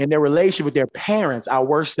children in their relationship with their parents are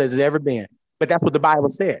worse as it's ever been. But that's what the Bible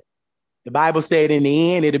said. The Bible said in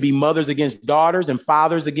the end, it'll be mothers against daughters and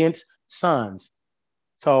fathers against sons.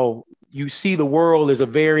 So you see, the world is a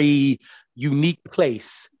very unique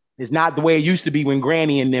place. It's not the way it used to be when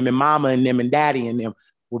Granny and them and Mama and them and Daddy and them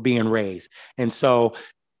were being raised. And so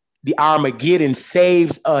the Armageddon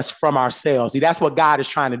saves us from ourselves. See, that's what God is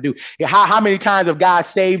trying to do. How many times have God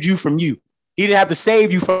saved you from you? He didn't have to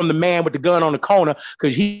save you from the man with the gun on the corner,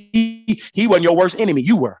 because he wasn't your worst enemy.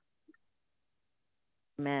 You were.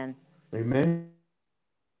 Amen.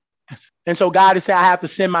 And so God is saying, I have to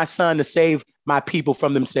send my son to save my people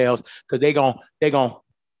from themselves, because they're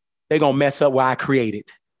gonna mess up what I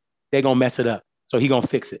created. They're gonna mess it up. So he's gonna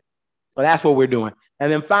fix it. So that's what we're doing.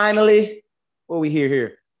 And then finally, what we hear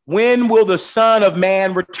here? When will the Son of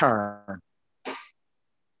Man return?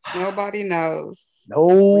 Nobody knows.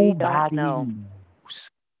 Nobody knows.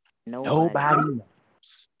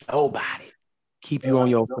 Nobody. Keep you on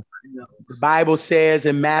your feet. The Bible says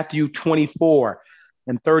in Matthew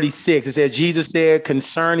 24:36, it says, Jesus said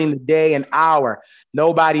concerning the day and hour,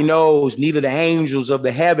 nobody knows, neither the angels of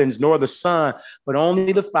the heavens nor the Son, but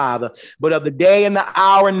only the Father. But of the day and the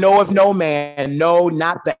hour knoweth no man, no,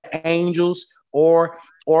 not the angels or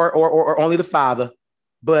only the Father.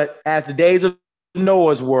 But as the days of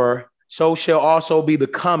Noah's were, so shall also be the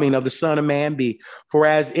coming of the Son of Man be. For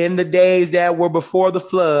as in the days that were before the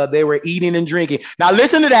flood, they were eating and drinking. Now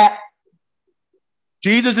listen to that.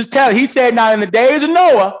 Jesus is telling, he said, now in the days of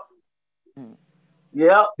Noah,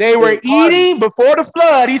 they were eating before the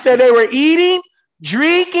flood. He said they were eating,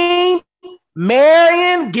 drinking,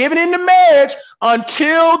 marrying, giving into marriage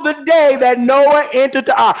until the day that Noah entered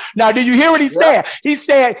the ark. Now, did you hear what he said? He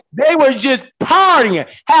said they were just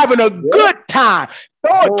partying, having a good time,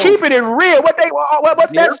 keeping it real.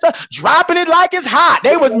 What's that stuff? Dropping it like it's hot.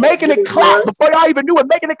 They was making it clap before y'all even knew what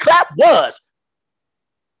making it clap was.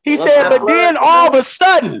 He said, but then all of a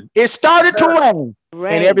sudden it started to rain.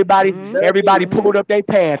 And everybody pulled up their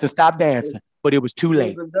pants and stopped dancing. But it was too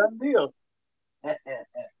late.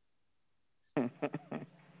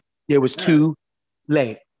 It was too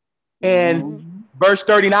late. And verse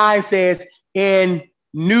 39 says, and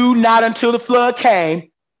knew not until the flood came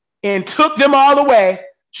and took them all away,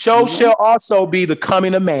 so shall also be the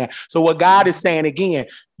coming of man. So what God is saying again,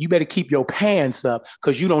 you better keep your pants up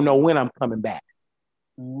because you don't know when I'm coming back.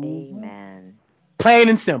 Amen. Plain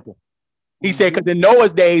and simple. He said, because in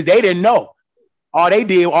Noah's days, they didn't know. All they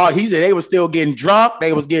did, he said they were still getting drunk.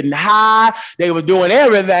 They was getting high. They were doing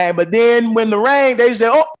everything. But then when the rain, they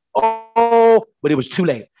said, but it was too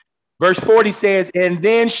late. Verse 40 says, and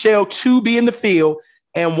then shall two be in the field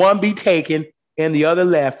and one be taken and the other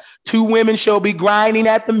left. Two women shall be grinding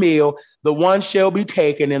at the mill. The one shall be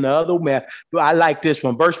taken and the other left. I like this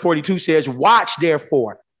one. Verse 42 says, watch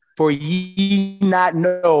therefore, for ye not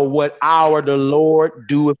know what hour the Lord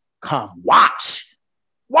doeth come. Watch.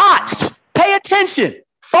 Pay attention.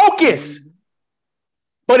 Focus.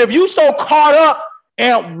 But if you so caught up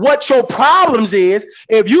in what your problems is,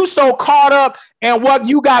 if you so caught up in what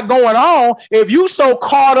you got going on, if you so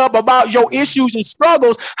caught up about your issues and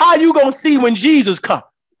struggles, how you gonna see when Jesus comes?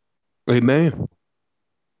 Amen.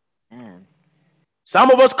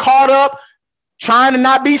 Some of us caught up trying to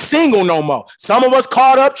not be single no more. Some of us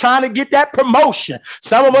caught up trying to get that promotion.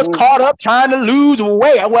 Some of us caught up trying to lose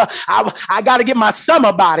weight. Well, I got to get my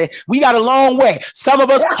summer body. We got a long way. Some of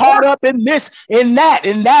us caught up in this, in that,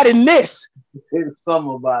 in that, in this. In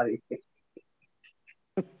summer body.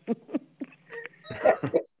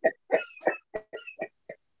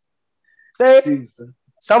 Jesus.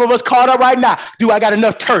 Some of us caught up right now. Do I got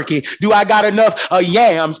enough turkey? Do I got enough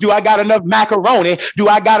yams? Do I got enough macaroni? Do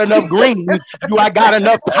I got enough greens? Do I got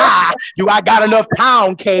enough pie? Do I got enough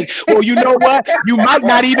pound cake? Well, you know what? You might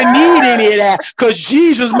not even need any of that because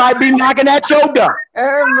Jesus might be knocking at your door.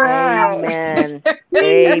 Amen.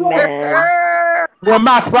 Amen. Well,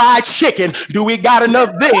 my fried chicken, do we got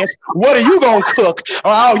enough this? What are you going to cook?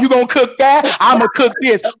 Oh, you going to cook that? I'm going to cook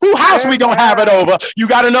this. Who house we going to have it over? You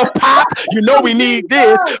got enough pop? You know we need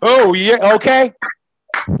this. Oh, yeah, okay.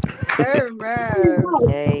 Amen.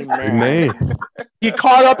 You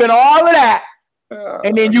caught up in all of that,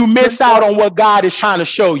 and then you miss out on what God is trying to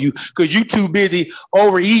show you because you too busy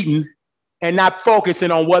overeating and not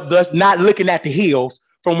focusing on not looking at the hills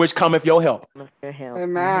from which cometh your help.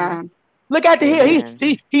 Amen. Look at the hill.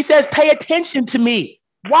 He says, pay attention to me.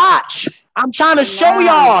 Watch. I'm trying to show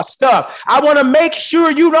y'all stuff. I want to make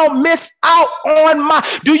sure you don't miss out on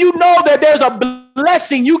do you know that there's a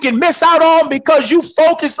blessing you can miss out on because you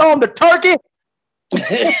focus on the turkey?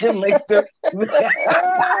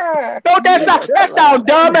 Don't that sound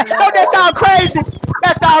dumb? Don't that sound crazy?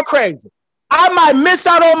 That sound crazy. I might miss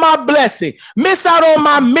out on my blessing, miss out on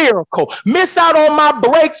my miracle, miss out on my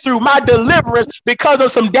breakthrough, my deliverance because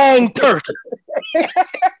of some dang turkey. You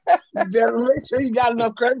better make sure you got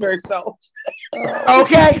enough cranberry sauce.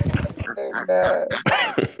 Okay.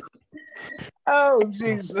 Oh,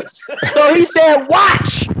 Jesus. So he said,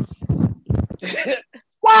 watch.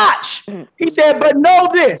 Watch. He said, but know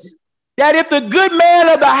this, that if the good man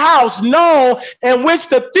of the house known in which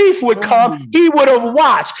the thief would come, he would have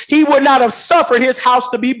watched. He would not have suffered his house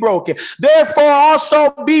to be broken. Therefore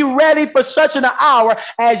also be ready for such an hour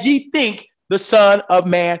as ye think the Son of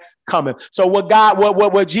Man cometh. So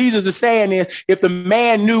what Jesus is saying is, if the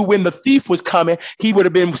man knew when the thief was coming, he would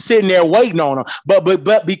have been sitting there waiting on him.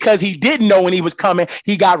 But because he didn't know when he was coming,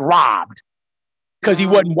 he got robbed because he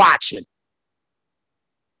wasn't watching.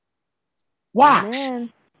 Watch.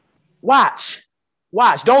 Amen. Watch.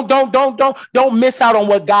 Watch. Don't miss out on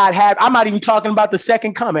what God has. I'm not even talking about the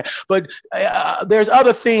second coming, but there's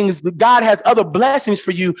other things. God has other blessings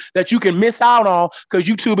for you that you can miss out on because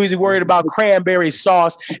you're too busy worried about cranberry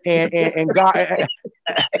sauce and God.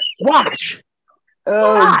 Watch.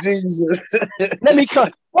 Oh, Watch. Jesus. Let me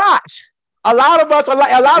watch. A lot of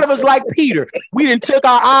us like Peter. We didn't took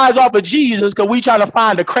our eyes off of Jesus because we trying to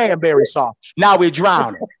find the cranberry sauce. Now we're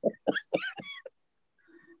drowning.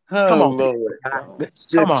 Come on, Lord. people. That's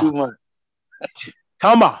just too much.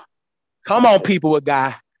 Come on, people with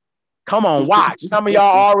God. Come on, watch. Some of y'all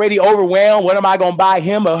already overwhelmed. What am I gonna buy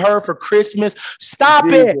him or her for Christmas? Stop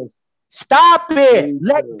it. Stop it.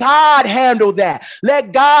 Let God handle that.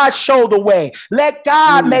 Let God show the way. Let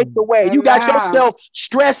God make the way. You got yourself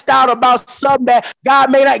stressed out about something that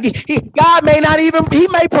God may not even, he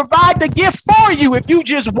may provide the gift for you if you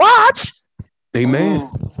just watch.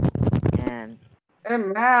 Amen.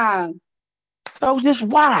 Amen. So just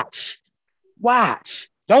watch. Watch.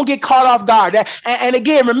 Don't get caught off guard. And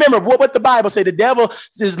again, remember what the Bible said. The devil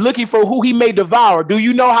is looking for who he may devour. Do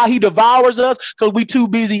you know how he devours us? Because we too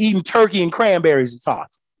busy eating turkey and cranberries and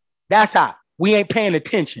sauce. That's how. We ain't paying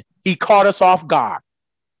attention. He caught us off guard.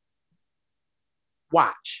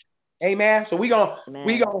 Watch. Amen. So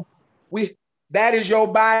that is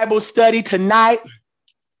your Bible study tonight.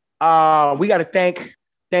 We got to thank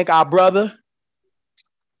our brother,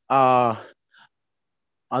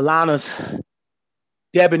 Alana's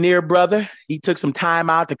debonair brother. He took some time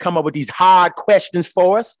out to come up with these hard questions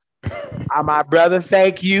for us. My brother,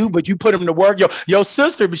 thank you. But you put him to work. Your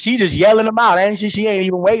sister, but she just yelling them out, ain't she? She ain't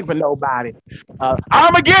even waiting for nobody.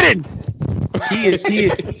 Armageddon. She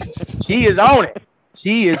is on it.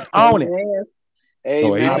 She is on it.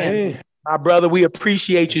 Amen. My brother, we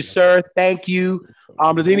appreciate you, sir. Thank you.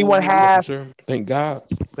 Does anyone have? Thank God.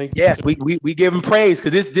 Yes, we give him praise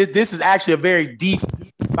because this is actually a very deep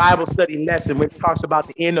Bible study lesson when it talks about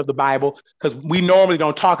the end of the Bible, because we normally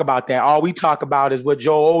don't talk about that. All we talk about is what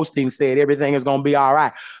Joel Osteen said, everything is going to be all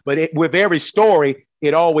right. But with every story,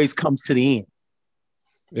 it always comes to the end.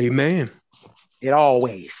 Amen. It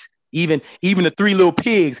always. Even the three little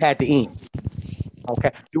pigs had to end.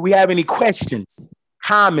 Okay. Do we have any questions,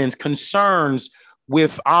 comments, concerns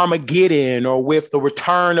with Armageddon or with the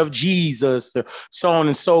return of Jesus or so on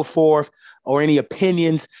and so forth, or any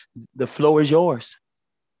opinions? The floor is yours.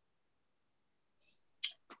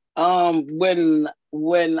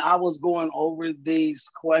 When I was going over these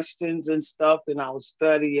questions and stuff, and I was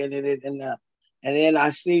studying it, and then I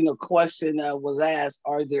seen a question that was asked: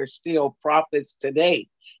 are there still prophets today?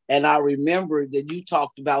 And I remembered that you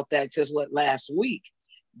talked about that just last week,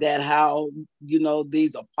 that how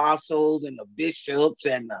these apostles and the bishops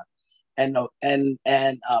and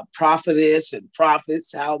prophetess and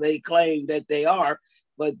prophets, how they claim that they are,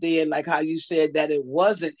 but then like how you said that it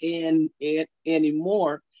wasn't in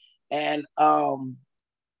anymore. And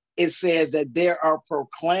it says that there are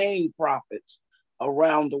proclaimed prophets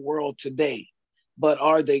around the world today, but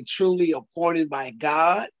are they truly appointed by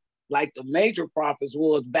God like the major prophets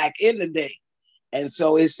was back in the day? And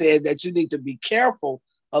so it says that you need to be careful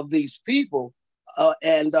of these people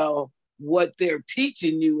and what they're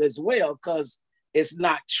teaching you as well, because it's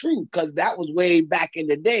not true, because that was way back in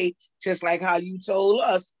the day, just like how you told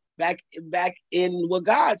us back in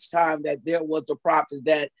God's time that there was the prophets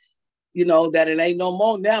that that it ain't no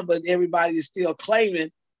more now, but everybody is still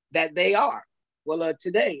claiming that they are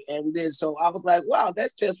today. And then so I was like, wow,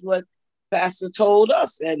 that's just what Pastor told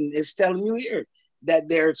us, and it's telling you here that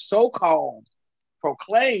they're so-called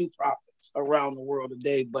proclaimed prophets around the world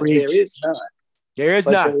today, but Preach. there is none. There is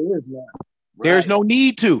none. Right. There's no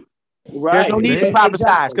need to. Right. There's no need to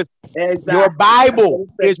prophesy, because exactly. Your Bible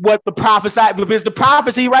is what the prophesy. Because the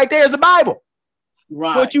prophecy right there is the Bible.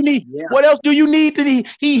 Right. What you need? Yeah. What else do you need to?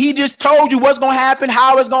 He just told you what's going to happen,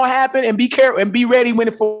 how it's going to happen, and be careful and be ready when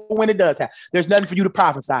it does happen. There's nothing for you to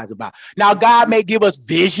prophesize about. Now, God may give us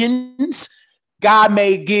visions. God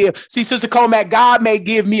may give. See, Sister Comac, God may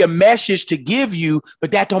give me a message to give you,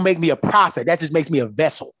 but that don't make me a prophet. That just makes me a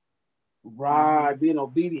vessel. Right, being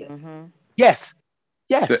obedient. Mm-hmm. Yes.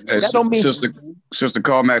 That don't mean. Sister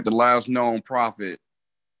Carmack, the last known prophet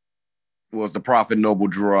was the prophet Noble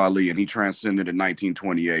Drew Ali, and he transcended in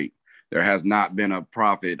 1928. There has not been a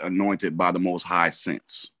prophet anointed by the Most High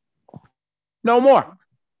since. No more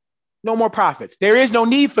prophets. There is no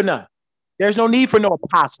need for none. There's no need for no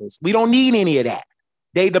apostles. We don't need any of that.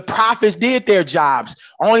 The prophets did their jobs.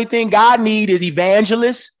 Only thing God needs is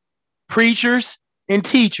evangelists, preachers, and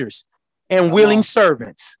teachers, and willing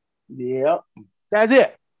servants. Yep. That's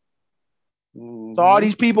it. Mm-hmm. So all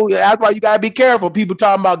these people, that's why you got to be careful. People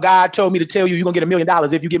talking about God told me to tell you you're going to get $1 million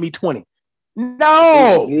if you give me 20.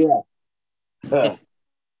 No. Yeah.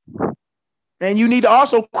 And you need to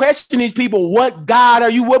also question these people. What God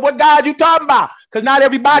are you? What God you talking about? Because not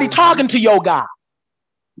everybody talking to your God.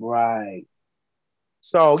 Right.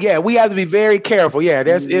 So yeah, we have to be very careful. Yeah,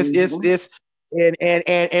 it's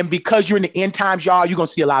and because you're in the end times, y'all, you're gonna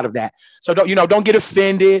see a lot of that. So don't get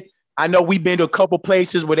offended. I know we've been to a couple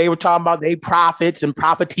places where they were talking about they prophets and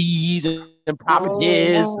prophetess and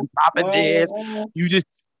prophetess and prophetess.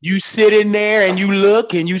 You sit in there and you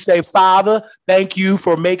look and you say, Father, thank you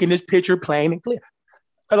for making this picture plain and clear.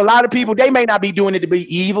 Because a lot of people, they may not be doing it to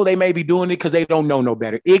be evil. They may be doing it because they don't know no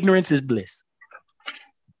better. Ignorance is bliss.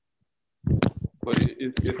 But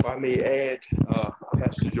if I may add,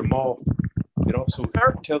 Pastor Jamal, it also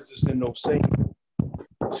tells us in those same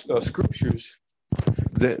scriptures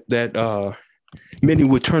that many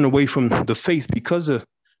would turn away from the faith because of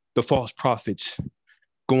the false prophets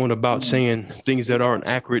going about saying things that aren't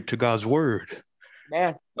accurate to God's word.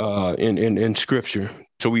 Man. In scripture.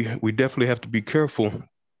 So we definitely have to be careful.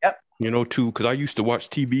 Yep. Too, because I used to watch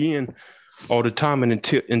TBN all the time, and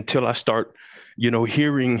until I start,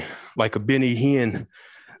 hearing like a Benny Hinn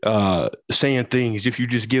saying things, if you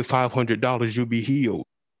just give $500, you'll be healed.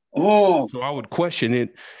 Oh. So I would question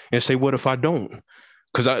it and say, what if I don't?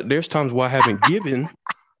 Because there's times where I haven't given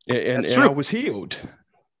and I was healed.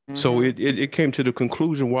 Mm-hmm. So it came to the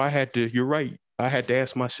conclusion where I had to, you're right, I had to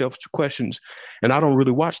ask myself questions, and I don't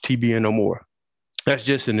really watch TBN no more. That's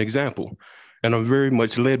just an example. And I'm very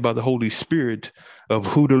much led by the Holy Spirit of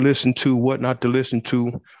who to listen to, what not to listen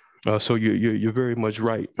to. So you're very much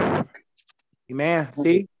right. Amen.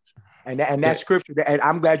 See? And that scripture, and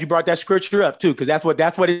I'm glad you brought that scripture up too, because that's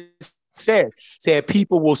what it said. It said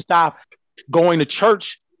people will stop going to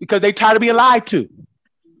church because they tired of being lied to.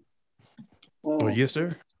 Oh, yes,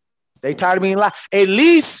 sir. They tired of being lied. At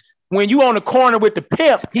least when you on the corner with the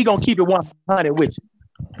pimp, he gonna keep it 100 with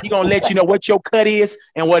you. He gonna let you know what your cut is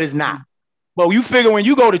and what is not. But you figure when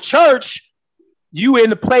you go to church, you in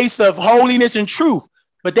the place of holiness and truth.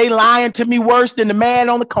 But they lying to me worse than the man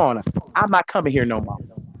on the corner. I'm not coming here no more.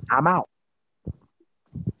 I'm out.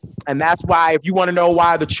 And that's why, if you want to know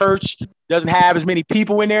why the church doesn't have as many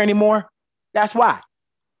people in there anymore, that's why.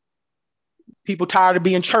 People tired of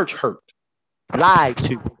being church hurt, lied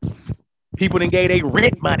to. People done gave they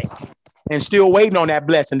rent money and still waiting on that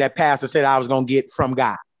blessing that pastor said I was going to get from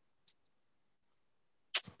God.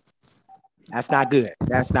 That's not good.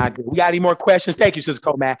 That's not good. We got any more questions? Thank you, Sister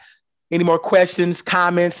Coleman. Any more questions,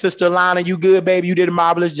 comments? Sister Lana, you good, baby? You did a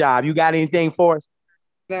marvelous job. You got anything for us?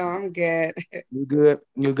 No, I'm good. You good?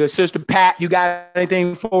 You good? Sister Pat, you got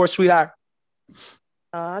anything for us, sweetheart?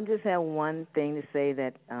 I just have one thing to say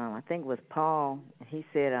that I think it was Paul. He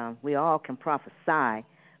said we all can prophesy,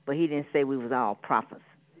 but he didn't say we was all prophets.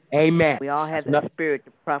 Amen. We all have the spirit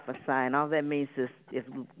to prophesy, and all that means is if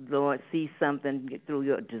the Lord sees something through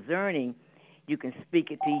your discerning, you can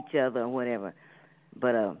speak it to each other or whatever.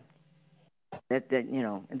 But that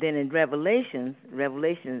and then in Revelation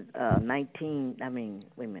 19.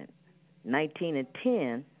 19 and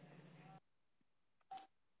 10.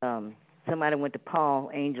 Somebody went to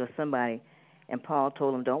Paul, angel, somebody, and Paul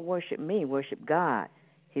told him, "Don't worship me, worship God."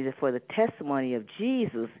 He said, "For the testimony of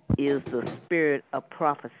Jesus is the spirit of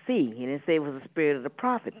prophecy." He didn't say it was the spirit of the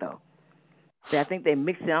prophet, though. See, I think they're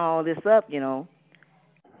mixing all this up, To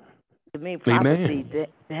me, prophecy, to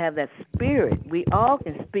have that spirit. We all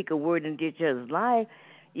can speak a word into each other's life.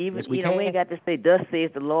 Even, yes, we ain't got to say, "Thus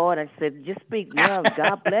saith the Lord." I said, just speak love.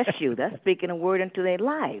 God bless you. That's speaking a word into their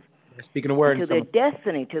life. That's speaking a word into their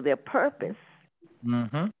destiny, to their purpose.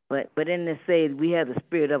 Mm-hmm. But then they say we have the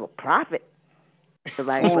spirit of a prophet. So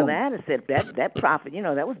like Brother Anna said, that prophet,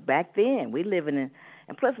 that was back then. We living in,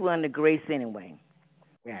 and plus we're under grace anyway.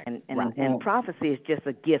 Yeah, and prophecy is just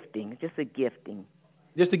a gifting, Just a gifting.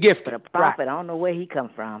 But a prophet, I don't know where he come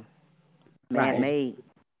from. Man-made.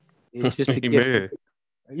 It's just a gift.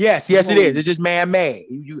 Yes, it is. It's just man-made.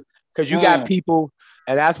 Because you got people,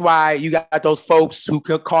 and that's why you got those folks who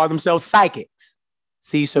could call themselves psychics.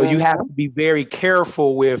 See, so you have to be very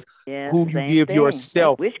careful with who you give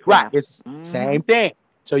yourself. Right, it's same thing.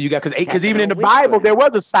 So you got because even in the Bible there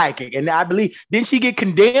was a psychic, and I believe didn't she get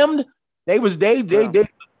condemned? They were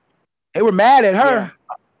mad at her.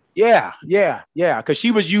 Yeah. Because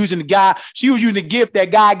she was using the gift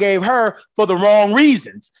that God gave her for the wrong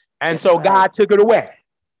reasons, and so God took it away.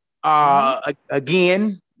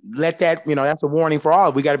 Again, let that that's a warning for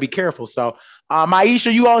all. We got to be careful. So,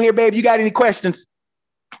 Maisha, you on here, babe? You got any questions?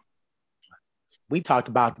 we talked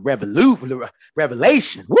about the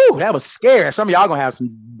revelation. Woo, that was scary. Some of y'all gonna have some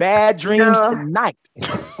bad dreams tonight.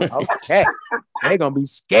 Okay. They're gonna be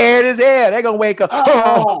scared as hell. They're gonna wake up.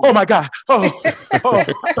 Oh my God.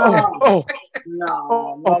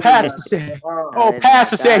 Pastor said.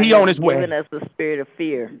 Pastor said he on his way. Giving us the spirit of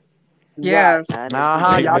fear. Yes.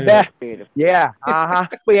 Y'all there? Yeah.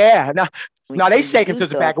 But yeah. No, they shaking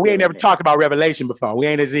Sister Packer. We ain't never talked about Revelation before. We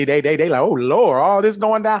ain't they like, oh Lord, all this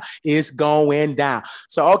going down. It's going down.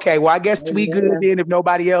 So okay, well, I guess we good then. If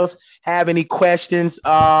nobody else have any questions,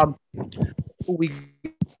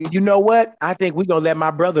 you know what? I think we're gonna let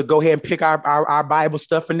my brother go ahead and pick our Bible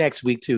stuff for next week too.